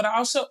representative, but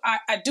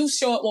I do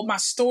show up with my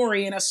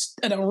story, and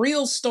a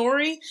real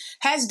story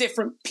has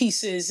different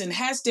pieces and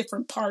has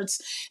different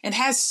parts and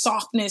has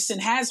softness and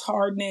has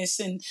hardness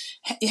and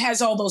it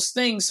has all those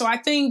things. So I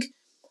think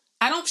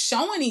I don't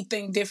show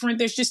anything different.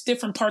 There's just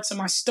different parts of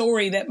my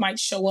story that might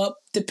show up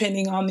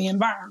depending on the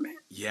environment.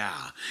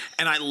 Yeah.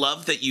 And I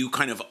love that you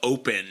kind of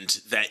opened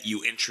that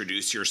you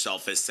introduce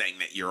yourself as saying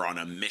that you're on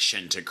a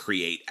mission to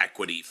create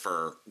equity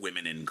for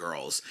women and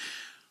girls.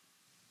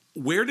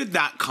 Where did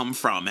that come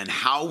from, and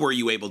how were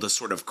you able to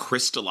sort of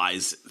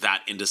crystallize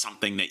that into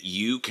something that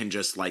you can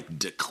just like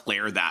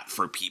declare that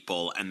for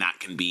people and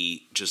that can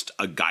be just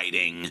a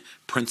guiding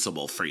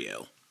principle for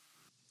you?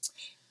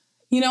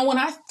 When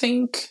I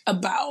think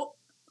about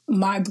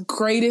my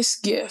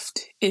greatest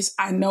gift is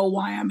I know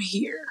why I'm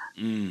here.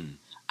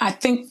 I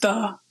think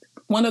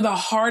one of the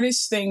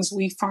hardest things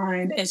we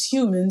find as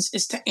humans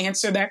is to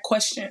answer that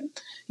question.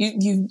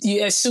 You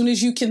as soon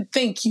as you can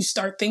think, you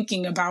start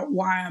thinking about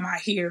why am I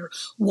here?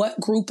 What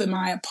group am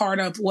I a part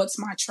of? What's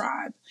my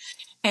tribe?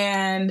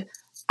 And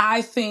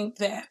I think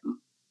that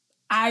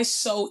I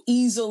so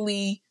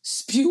easily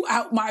spew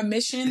out my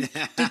mission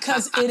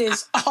because it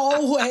is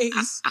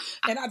always,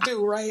 and I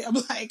do, right? I'm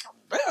like,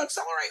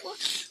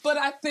 accelerate. But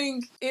I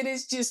think it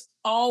has just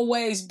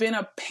always been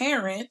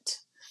apparent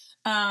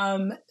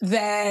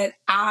that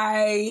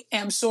I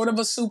am sort of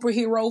a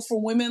superhero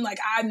for women. Like,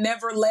 I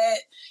never let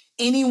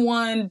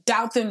anyone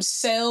doubt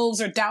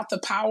themselves or doubt the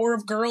power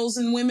of girls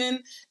and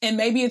women. And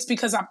maybe it's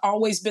because I've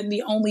always been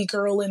the only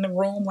girl in the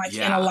room,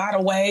 in a lot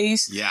of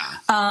ways.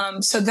 Yeah.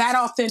 So that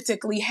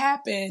authentically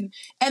happened.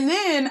 And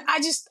then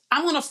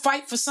I'm going to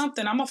fight for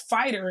something. I'm a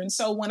fighter. And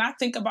so when I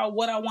think about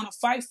what I want to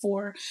fight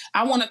for,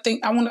 I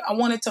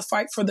wanted to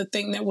fight for the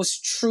thing that was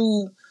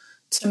true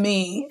to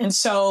me. And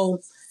so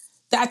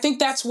I think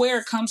that's where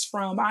it comes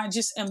from. I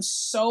just am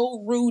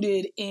so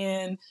rooted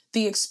in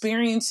the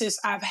experiences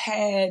I've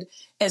had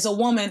as a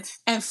woman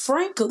and,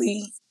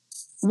 frankly,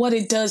 what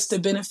it does to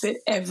benefit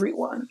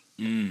everyone.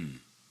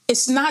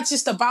 It's not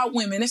just about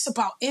women. It's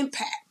about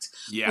impact.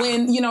 Yeah.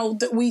 When,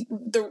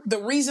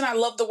 the reason I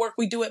love the work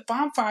we do at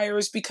Bonfire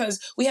is because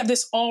we have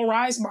this all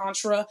rise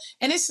mantra,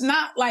 and it's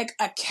not like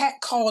a cat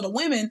call to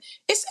women.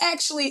 It's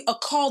actually a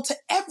call to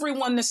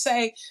everyone to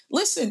say,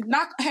 listen,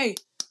 hey,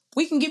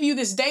 we can give you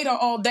this data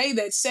all day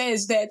that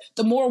says that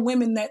the more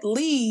women that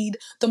lead,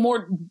 the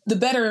more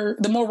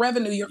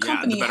revenue your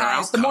company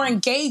has, the more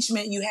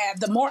engagement you have,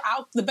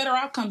 the better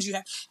outcomes you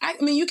have. I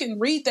mean, you can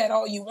read that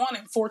all you want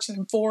in Fortune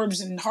and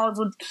Forbes and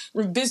Harvard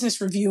Business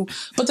Review,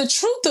 but the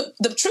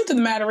truth of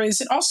the matter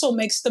is it also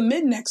makes the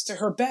men next to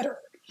her better.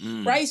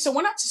 Right? So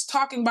we're not just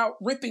talking about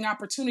ripping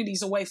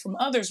opportunities away from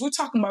others. We're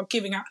talking about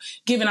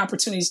giving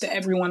opportunities to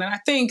everyone. And I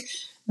think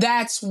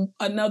that's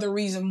another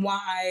reason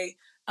why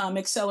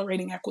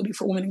accelerating equity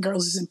for women and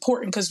girls is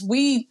important, because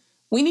we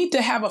need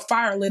to have a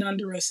fire lit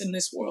under us in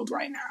this world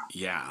right now.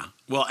 Yeah.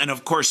 Well, and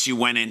of course you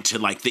went into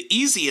like the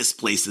easiest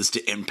places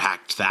to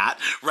impact that,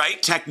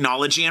 right?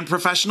 Technology and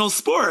professional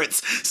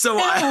sports. So,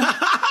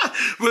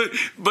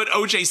 but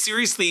OJ,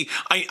 seriously,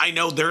 I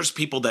know there's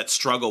people that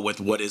struggle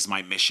with what is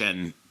my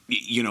mission,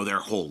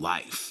 their whole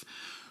life.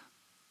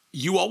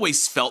 You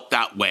always felt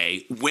that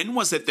way. When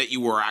was it that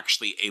you were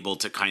actually able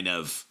to kind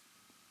of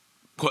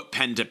put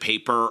pen to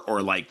paper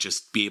or like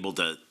just be able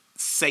to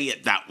say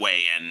it that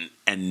way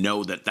and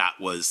know that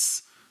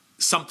was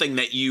something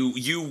that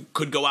you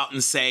could go out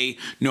and say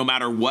no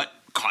matter what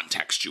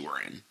context you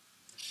were in?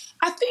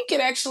 I think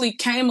it actually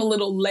came a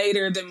little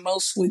later than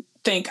most would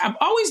think. I've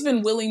always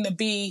been willing to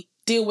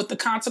deal with the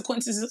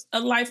consequences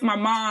of life. My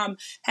mom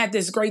had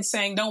this great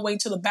saying, don't wait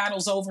till the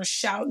battle's over,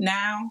 shout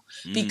now,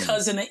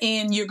 because in the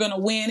end you're going to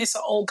win. It's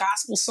an old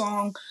gospel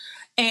song.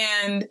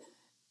 And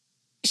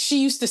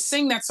she used to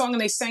sing that song, and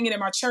they sang it in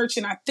my church.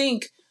 And I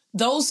think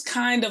those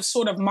kind of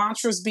sort of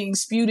mantras being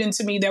spewed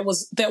into me that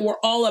were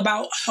all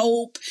about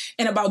hope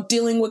and about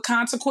dealing with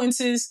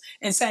consequences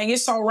and saying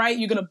it's all right,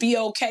 you're going to be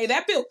okay,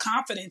 that built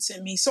confidence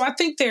in me. So I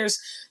think there's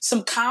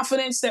some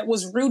confidence that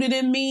was rooted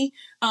in me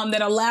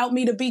that allowed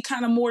me to be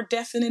kind of more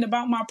definite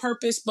about my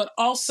purpose. But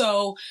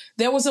also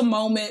there was a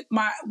moment,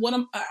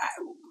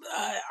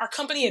 our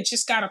company had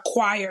just got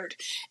acquired,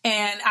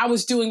 and I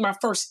was doing my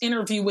first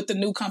interview with the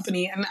new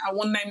company, and I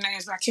won't name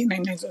names, but I can't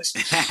name names.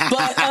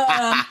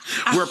 But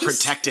we're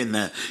protecting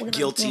the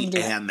guilty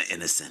and the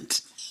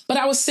innocent. But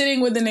I was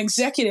sitting with an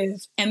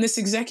executive, and this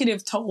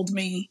executive told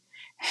me,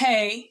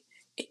 hey,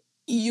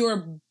 you're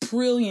a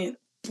brilliant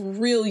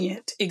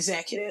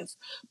executive,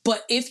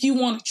 but if you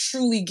want to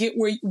truly get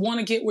where you want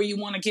to get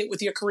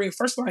with your career,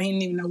 first of all, he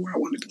didn't even know where I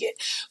wanted to get,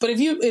 but if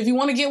you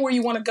want to get where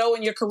you want to go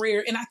in your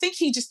career, and I think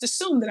he just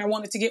assumed that I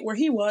wanted to get where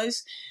he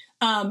was,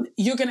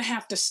 you're going to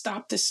have to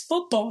stop this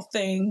football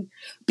thing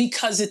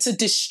because it's a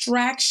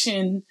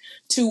distraction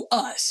to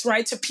us,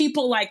 right? To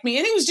people like me.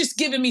 And it was just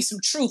giving me some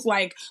truth,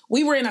 like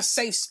we were in a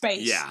safe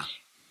space. Yeah.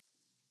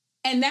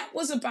 And that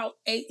was about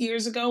 8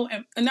 years ago,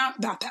 and not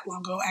that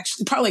long ago,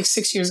 actually, probably like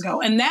 6 years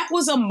ago. And that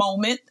was a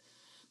moment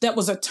that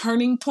was a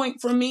turning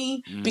point for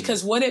me,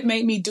 because what it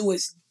made me do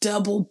is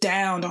double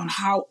down on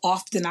how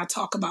often I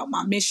talk about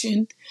my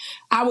mission.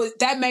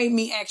 That made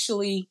me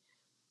actually,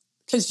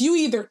 because you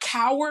either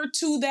cower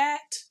to that,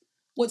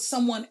 what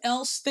someone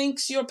else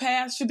thinks your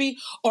path should be,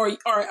 or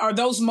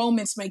those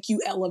moments make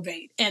you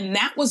elevate. And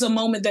that was a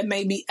moment that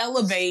made me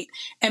elevate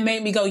and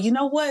made me go, you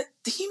know what?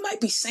 He might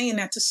be saying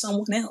that to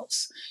someone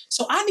else.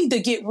 So I need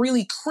to get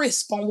really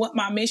crisp on what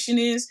my mission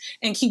is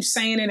and keep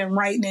saying it and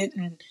writing it.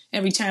 And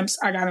every time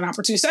I got an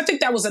opportunity. So I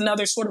think that was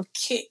another sort of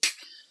kick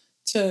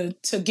to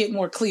get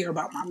more clear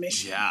about my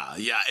mission.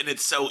 Yeah. And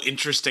it's so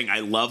interesting.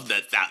 I love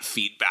that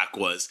feedback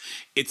was,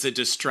 it's a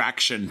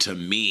distraction to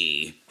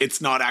me.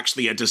 It's not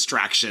actually a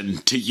distraction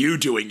to you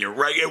doing your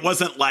right. It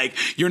wasn't like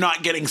you're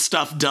not getting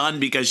stuff done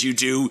because you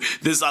do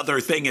this other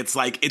thing. It's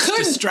like, it's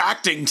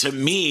distracting to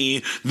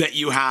me that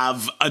you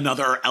have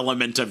another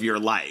element of your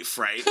life,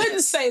 right?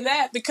 Couldn't say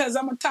that because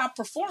I'm a top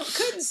performer.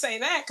 Couldn't say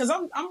that because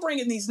I'm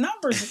bringing these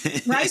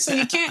numbers, right? So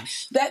you can't,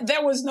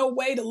 there was no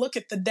way to look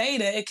at the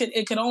data.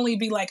 It could only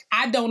be like,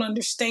 I don't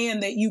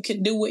understand that you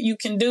can do what you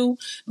can do.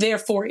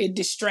 Therefore, it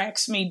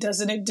distracts me.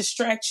 Doesn't it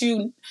distract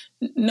you?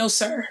 No,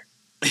 sir.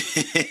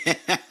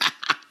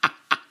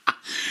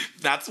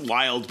 That's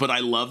wild, but I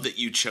love that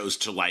you chose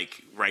to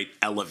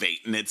elevate.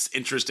 And it's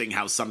interesting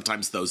how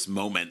sometimes those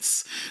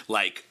moments,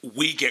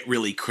 we get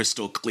really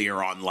crystal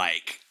clear on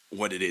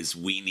what it is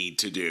we need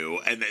to do.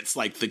 And it's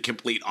the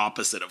complete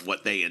opposite of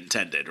what they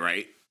intended,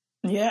 right?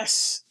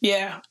 Yes.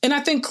 Yeah. And I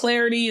think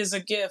clarity is a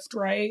gift,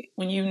 right?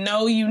 When you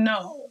know, you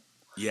know.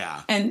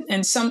 Yeah. And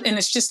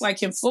it's just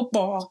like in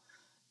football,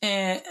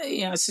 and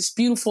it's this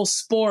beautiful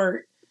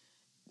sport,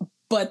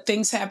 but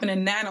things happen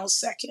in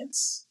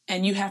nanoseconds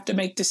and you have to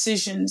make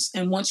decisions.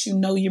 And once you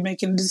know you're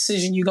making a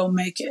decision, you go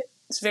make it.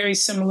 It's very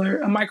similar,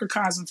 a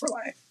microcosm for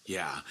life.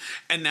 Yeah.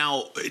 And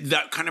now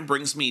that kind of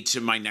brings me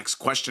to my next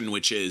question,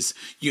 which is,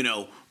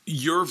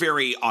 you're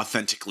very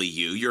authentically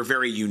you, you're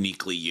very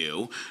uniquely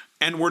you,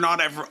 and we're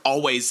not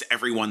always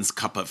everyone's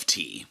cup of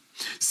tea.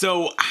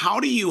 So how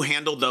do you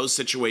handle those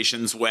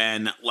situations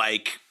when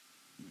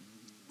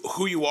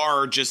who you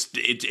are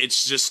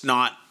it's just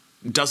not,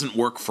 doesn't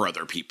work for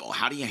other people?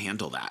 How do you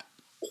handle that?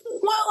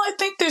 Well, I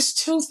think there's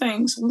two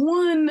things.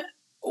 One,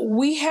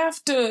 we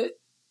have to,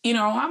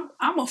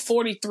 I'm a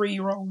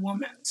 43-year-old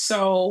woman.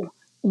 So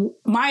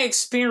my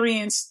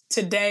experience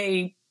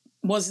today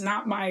was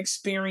not my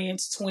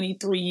experience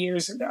 23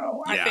 years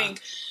ago. Yeah. I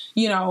think,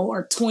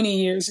 or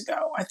 20 years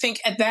ago. I think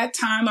at that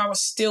time I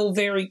was still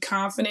very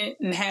confident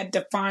and had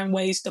to find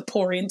ways to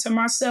pour into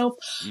myself.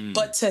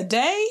 But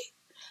today,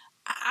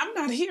 I'm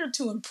not here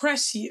to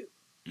impress you.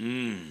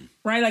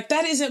 Right?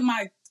 That isn't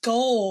my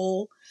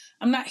goal.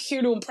 I'm not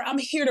here to impress. I'm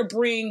here to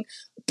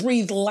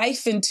breathe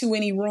life into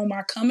any room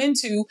I come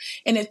into.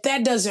 And if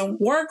that doesn't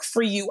work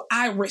for you,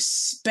 I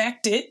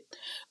respect it.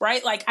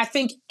 Right? I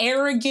think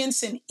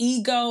arrogance and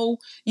ego,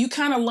 you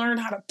kind of learn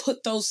how to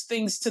put those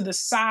things to the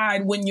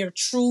side when you're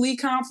truly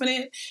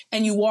confident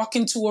and you walk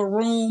into a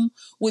room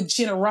with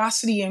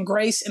generosity and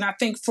grace. And I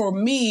think for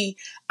me,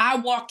 I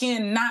walk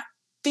in not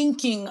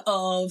thinking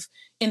of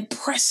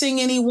impressing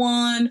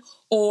anyone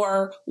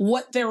or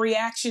what their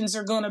reactions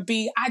are going to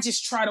be. I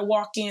just try to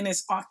walk in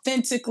as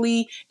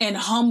authentically and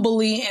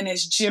humbly and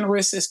as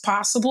generous as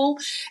possible.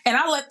 And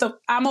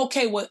I'm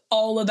okay with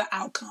all of the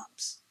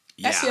outcomes.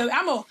 That's the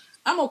other,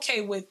 I'm okay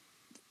with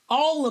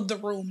all of the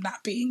room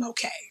not being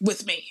okay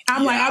with me.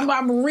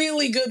 I'm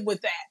really good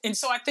with that. And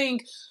so I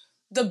think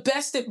the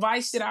best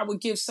advice that I would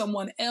give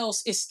someone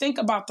else is think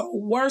about the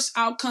worst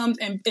outcomes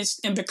and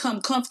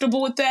become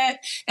comfortable with that.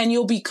 And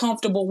you'll be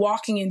comfortable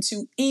walking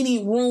into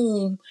any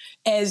room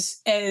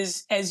as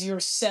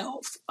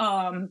yourself.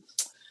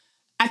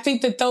 I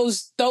think that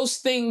those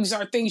things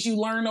are things you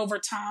learn over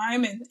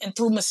time and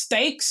through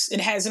mistakes.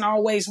 It hasn't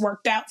always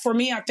worked out for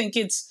me. I think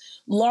it's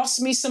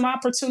lost me some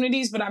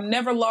opportunities, but I've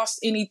never lost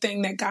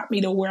anything that got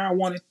me to where I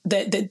wanted,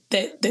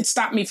 that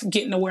stopped me from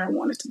getting to where I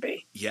wanted to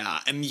be. Yeah.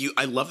 And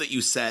I love that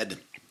you said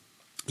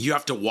you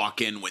have to walk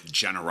in with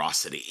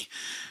generosity.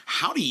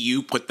 How do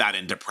you put that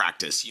into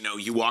practice?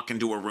 You walk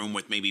into a room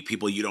with maybe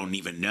people you don't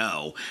even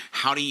know.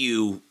 How do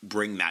you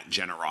bring that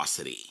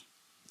generosity?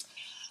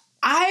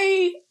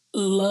 I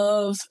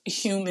love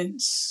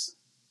humans.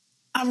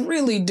 I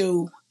really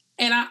do.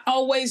 And I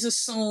always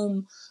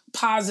assume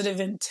positive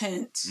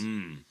intent.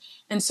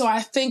 And so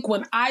I think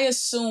when I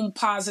assume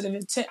positive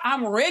intent,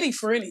 I'm ready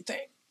for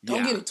anything.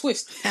 Don't get it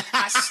twisted.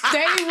 I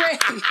stay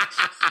ready.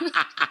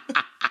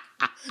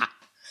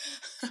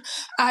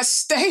 I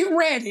stay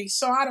ready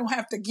so I don't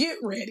have to get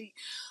ready.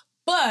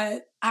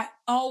 But I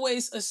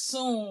always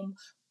assume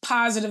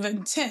positive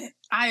intent.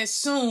 I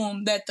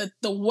assume that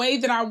the way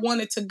that I want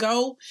it to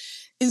go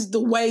is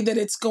the way that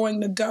it's going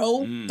to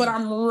go, but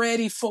I'm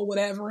ready for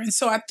whatever. And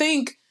so I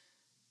think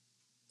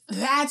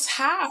that's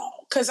how,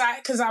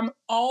 because I'm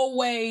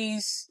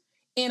always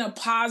in a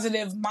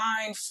positive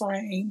mind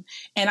frame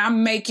and I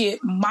make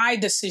it my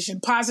decision.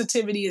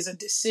 Positivity is a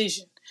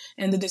decision.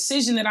 And the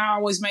decision that I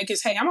always make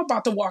is, hey, I'm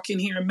about to walk in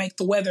here and make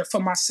the weather for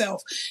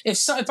myself.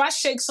 If I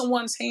shake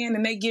someone's hand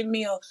and they give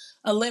me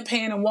a limp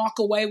hand and walk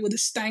away with a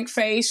stank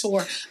face,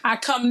 or I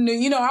come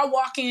to, I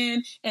walk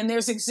in and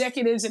there's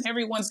executives and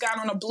everyone's got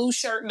on a blue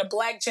shirt and a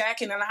black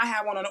jacket and I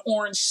have on an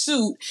orange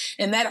suit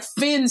and that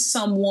offends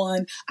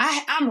someone,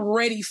 I'm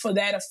ready for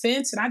that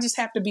offense and I just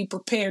have to be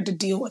prepared to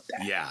deal with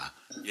that. Yeah.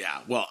 Yeah.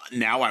 Well,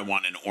 now I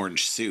want an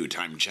orange suit.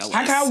 I'm jealous.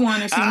 I got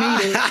one if you need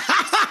it.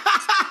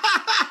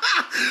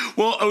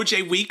 Well,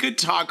 OJ, we could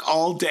talk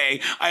all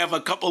day. I have a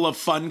couple of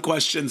fun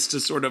questions to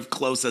sort of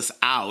close us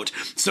out.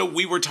 So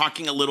we were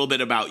talking a little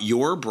bit about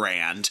your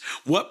brand.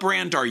 What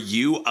brand are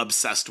you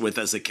obsessed with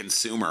as a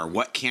consumer?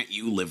 What can't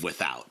you live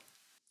without?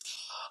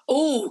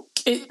 Oh,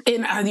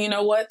 and you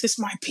know what? This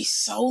might be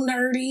so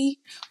nerdy,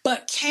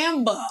 but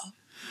Canva.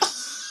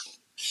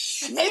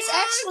 It's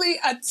actually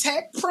a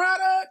tech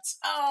product.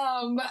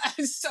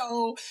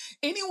 So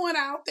anyone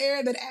out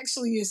there that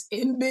actually is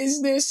in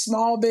business,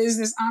 small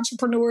business,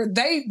 entrepreneur,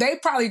 they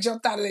probably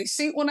jumped out of their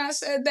seat when I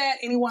said that.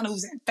 Anyone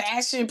who's in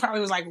fashion probably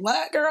was like,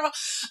 what, girl?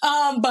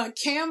 But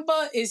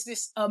Canva is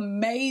this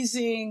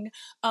amazing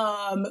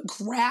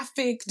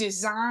graphic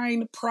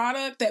design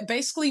product that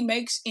basically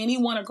makes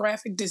anyone a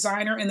graphic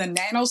designer in the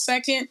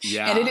nanosecond.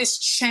 Yeah. And it has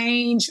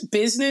changed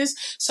business.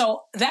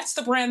 So that's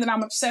the brand that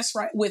I'm obsessed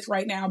with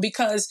right now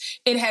because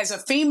it has a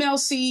female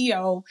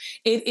CEO.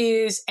 It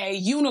is a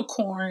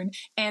unicorn.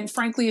 And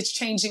frankly, it's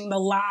changing the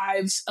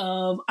lives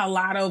of a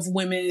lot of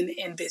women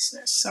in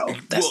business. So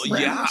that's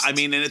yeah. I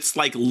mean, and it's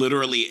like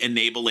literally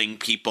enabling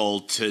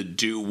people to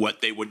do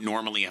what they would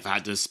normally have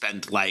had to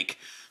spend like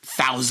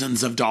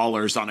thousands of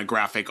dollars on a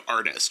graphic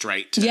artist,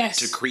 right?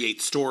 To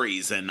create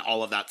stories and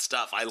all of that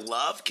stuff. I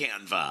love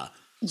Canva.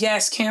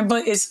 Yes,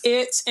 Canva is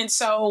it. And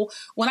so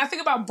when I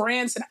think about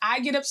brands that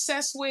I get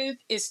obsessed with,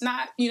 it's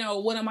not,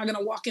 what am I going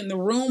to walk in the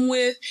room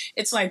with?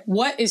 It's like,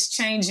 what is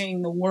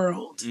changing the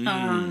world?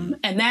 And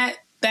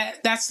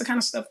that's the kind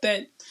of stuff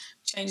that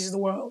changes the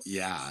world.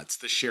 Yeah, it's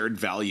the shared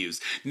values.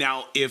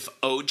 Now, if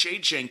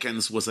OJ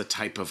Jenkins was a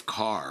type of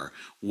car,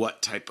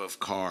 what type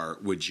of car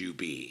would you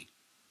be?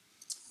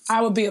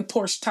 I would be a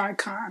Porsche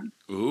Taycan.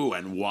 Ooh,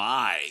 and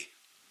why?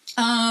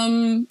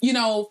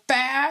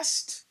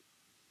 Fast.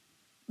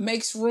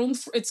 Makes room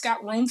it's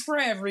got room for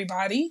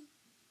everybody.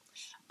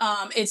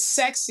 It's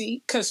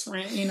sexy because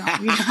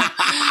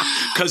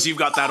because you've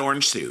got that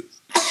orange suit.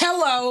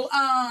 Hello.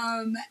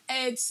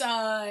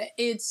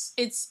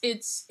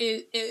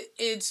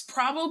 It's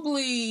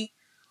probably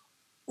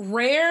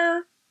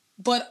rare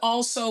but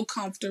also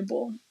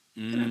comfortable.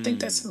 And I think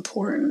that's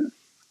important.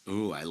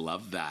 Ooh, I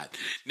love that.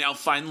 Now,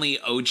 finally,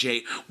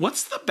 OJ,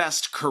 what's the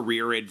best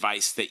career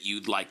advice that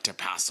you'd like to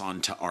pass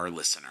on to our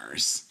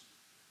listeners?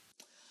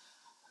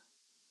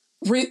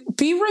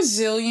 Be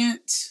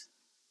resilient.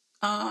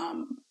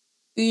 I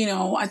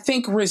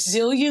think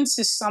resilience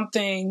is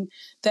something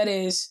that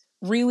is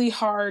really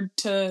hard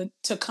to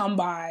come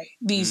by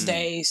these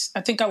days.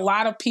 I think a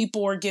lot of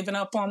people are giving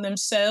up on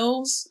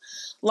themselves.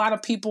 A lot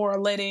of people are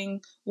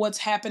letting what's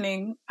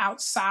happening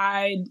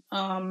outside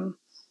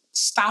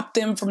stop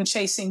them from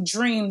chasing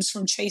dreams,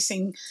 from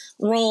chasing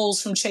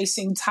roles, from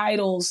chasing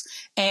titles.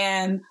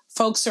 And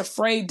folks are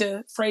afraid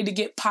to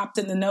get popped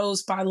in the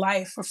nose by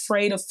life,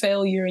 afraid of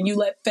failure, and you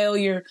let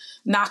failure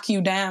knock you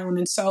down.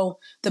 And so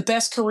the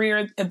best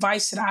career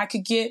advice that I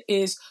could get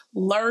is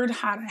learn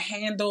how to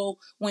handle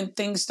when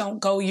things don't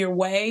go your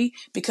way,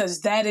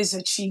 because that is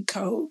a cheat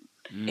code.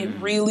 It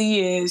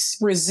really is.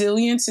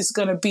 Resilience is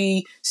going to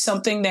be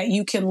something that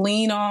you can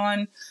lean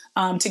on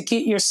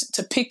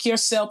to pick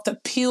yourself, to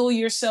peel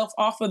yourself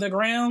off of the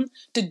ground,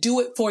 to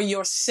do it for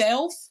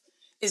yourself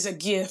is a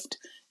gift.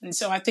 And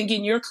so I think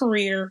in your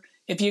career,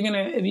 if you're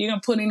gonna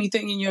put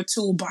anything in your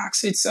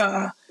toolbox, it's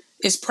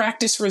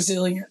practice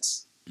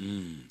resilience.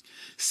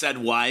 Said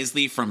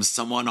wisely from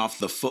someone off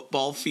the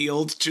football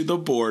field to the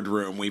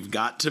boardroom. We've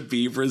got to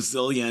be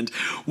resilient.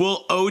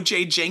 Well,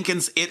 OJ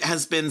Jenkins, it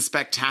has been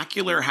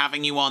spectacular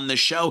having you on the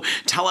show.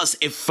 Tell us,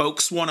 if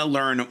folks want to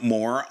learn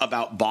more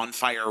about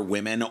Bonfire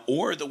Women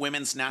or the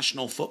Women's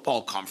National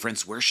Football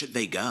Conference, where should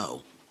they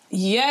go?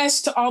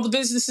 Yes, to all the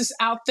businesses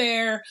out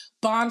there,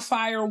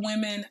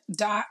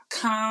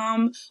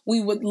 bonfirewomen.com.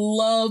 We would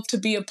love to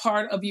be a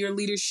part of your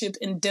leadership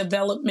and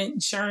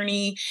development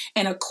journey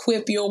and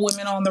equip your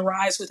women on the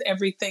rise with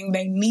everything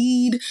they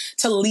need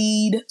to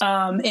lead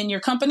in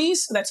your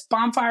companies. That's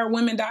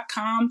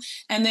bonfirewomen.com.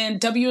 And then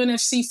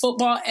WNFC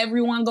football,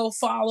 everyone go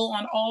follow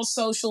on all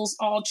socials,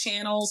 all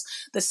channels.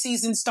 The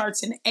season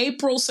starts in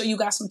April, so you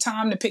got some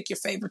time to pick your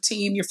favorite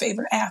team, your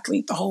favorite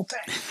athlete, the whole thing.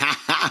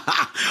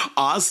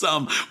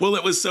 Awesome. Well,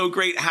 it was so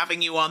great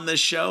having you on the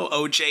show,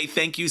 OJ.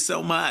 Thank you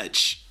so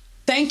much.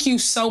 Thank you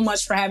so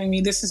much for having me.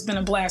 This has been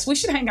a blast. We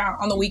should hang out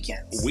on the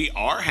weekends. We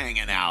are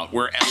hanging out.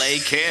 We're LA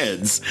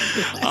kids.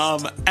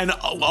 And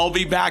I'll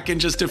be back in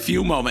just a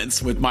few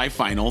moments with my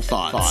final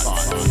thoughts.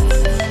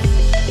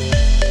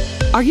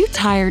 Are you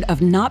tired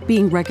of not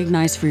being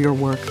recognized for your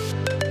work?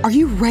 Are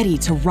you ready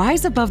to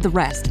rise above the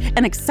rest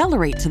and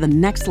accelerate to the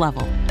next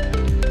level?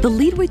 The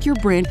Lead with Your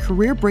Brand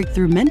Career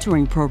Breakthrough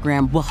Mentoring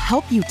Program will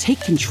help you take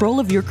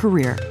control of your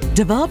career,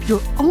 develop your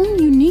own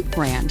unique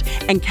brand,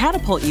 and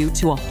catapult you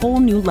to a whole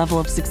new level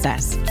of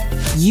success.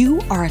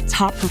 You are a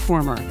top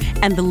performer,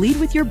 and the Lead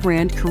with Your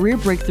Brand Career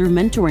Breakthrough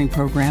Mentoring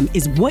Program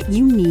is what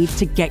you need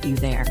to get you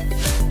there.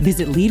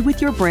 Visit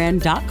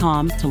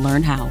leadwithyourbrand.com to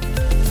learn how.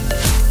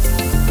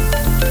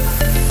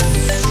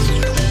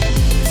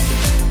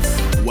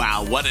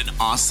 Wow, what an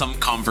awesome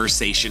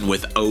conversation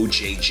with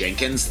OJ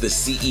Jenkins, the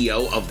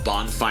CEO of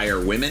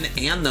Bonfire Women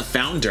and the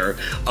founder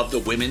of the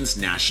Women's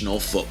National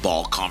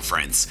Football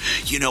Conference.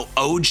 You know,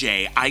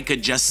 OJ, I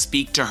could just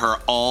speak to her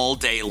all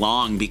day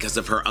long because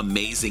of her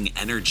amazing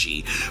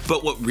energy.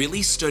 But what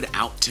really stood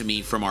out to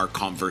me from our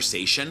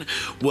conversation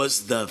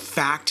was the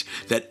fact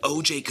that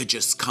OJ could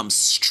just come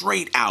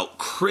straight out,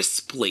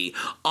 crisply,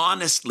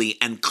 honestly,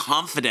 and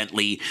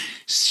confidently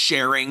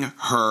sharing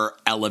her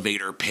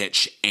elevator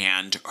pitch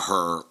and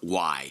her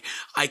why.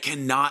 I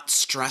cannot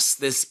stress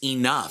this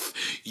enough.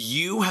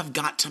 You have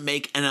got to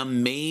make an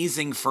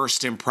amazing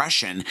first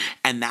impression,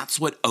 and that's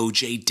what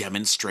OJ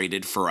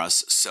demonstrated for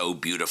us so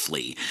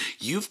beautifully.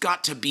 You've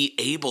got to be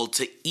able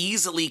to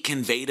easily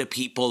convey to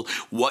people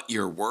what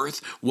you're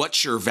worth,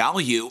 what's your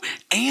value,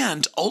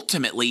 and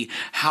ultimately,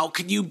 how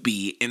can you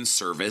be in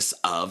service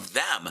of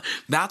them?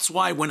 That's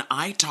why when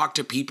I talk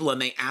to people and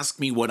they ask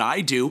me what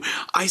I do,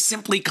 I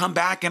simply come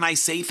back and I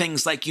say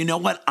things like, you know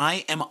what?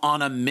 I am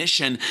on a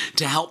mission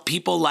to help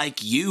people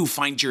like you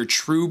find your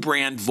true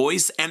brand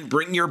voice and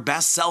bring your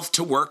best self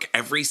to work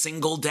every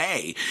single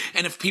day.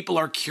 And if people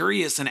are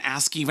curious and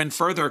ask even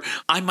further,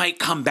 I might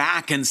come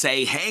back and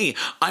say, hey,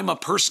 I'm a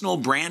personal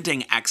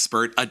branding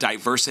expert, a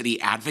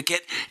diversity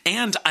advocate,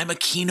 and I'm a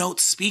keynote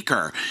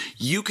speaker.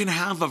 You can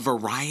have a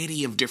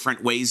variety of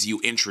different ways you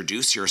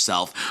introduce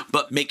yourself,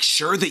 but make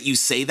sure that you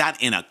say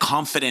that in a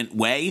confident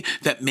way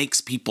that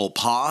makes people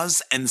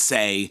pause and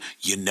say,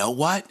 you know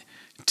what?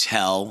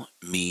 Tell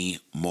me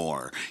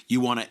more.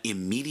 You want to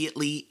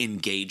immediately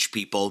engage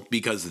people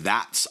because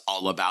that's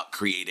all about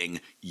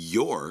creating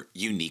your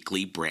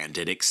uniquely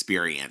branded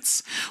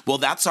experience. Well,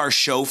 that's our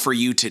show for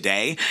you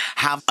today.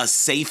 Have a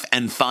safe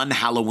and fun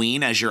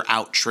Halloween as you're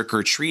out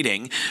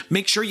trick-or-treating.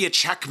 Make sure you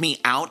check me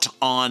out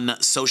on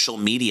social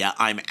media.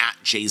 I'm at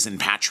Jayzen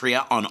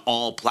Patria on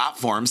all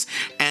platforms,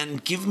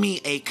 and give me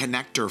a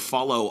connect or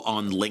follow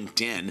on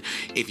LinkedIn.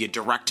 If you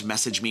direct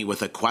message me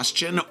with a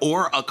question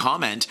or a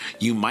comment,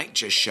 you might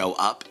just show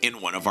up in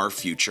one of our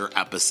future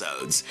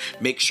episodes.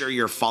 Make sure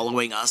you're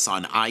following us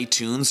on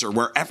iTunes or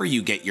wherever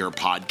you get your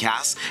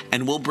podcasts,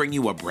 and we'll bring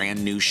you a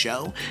brand new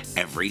show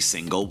every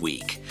single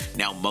week.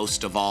 Now,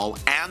 most of all,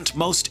 and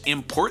most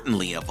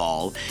importantly of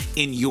all,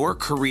 in your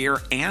career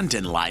and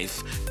in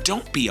life,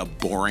 don't be a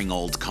boring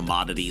old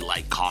commodity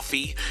like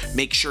coffee.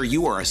 Make sure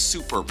you are a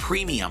super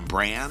premium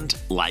brand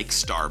like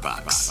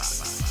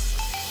Starbucks.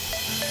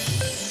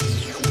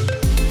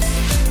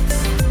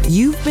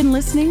 You've been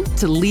listening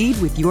to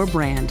Lead with Your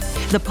Brand,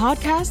 the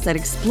podcast that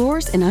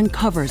explores and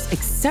uncovers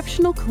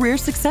exceptional career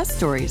success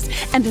stories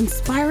and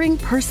inspiring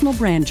personal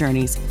brand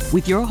journeys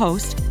with your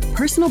host,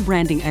 personal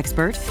branding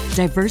expert,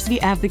 diversity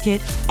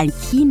advocate, and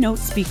keynote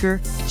speaker,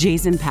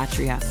 Jayzen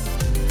Patria.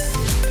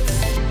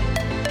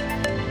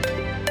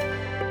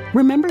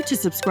 Remember to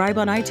subscribe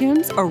on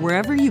iTunes or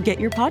wherever you get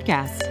your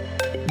podcasts.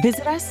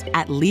 Visit us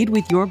at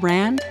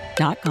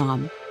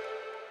leadwithyourbrand.com.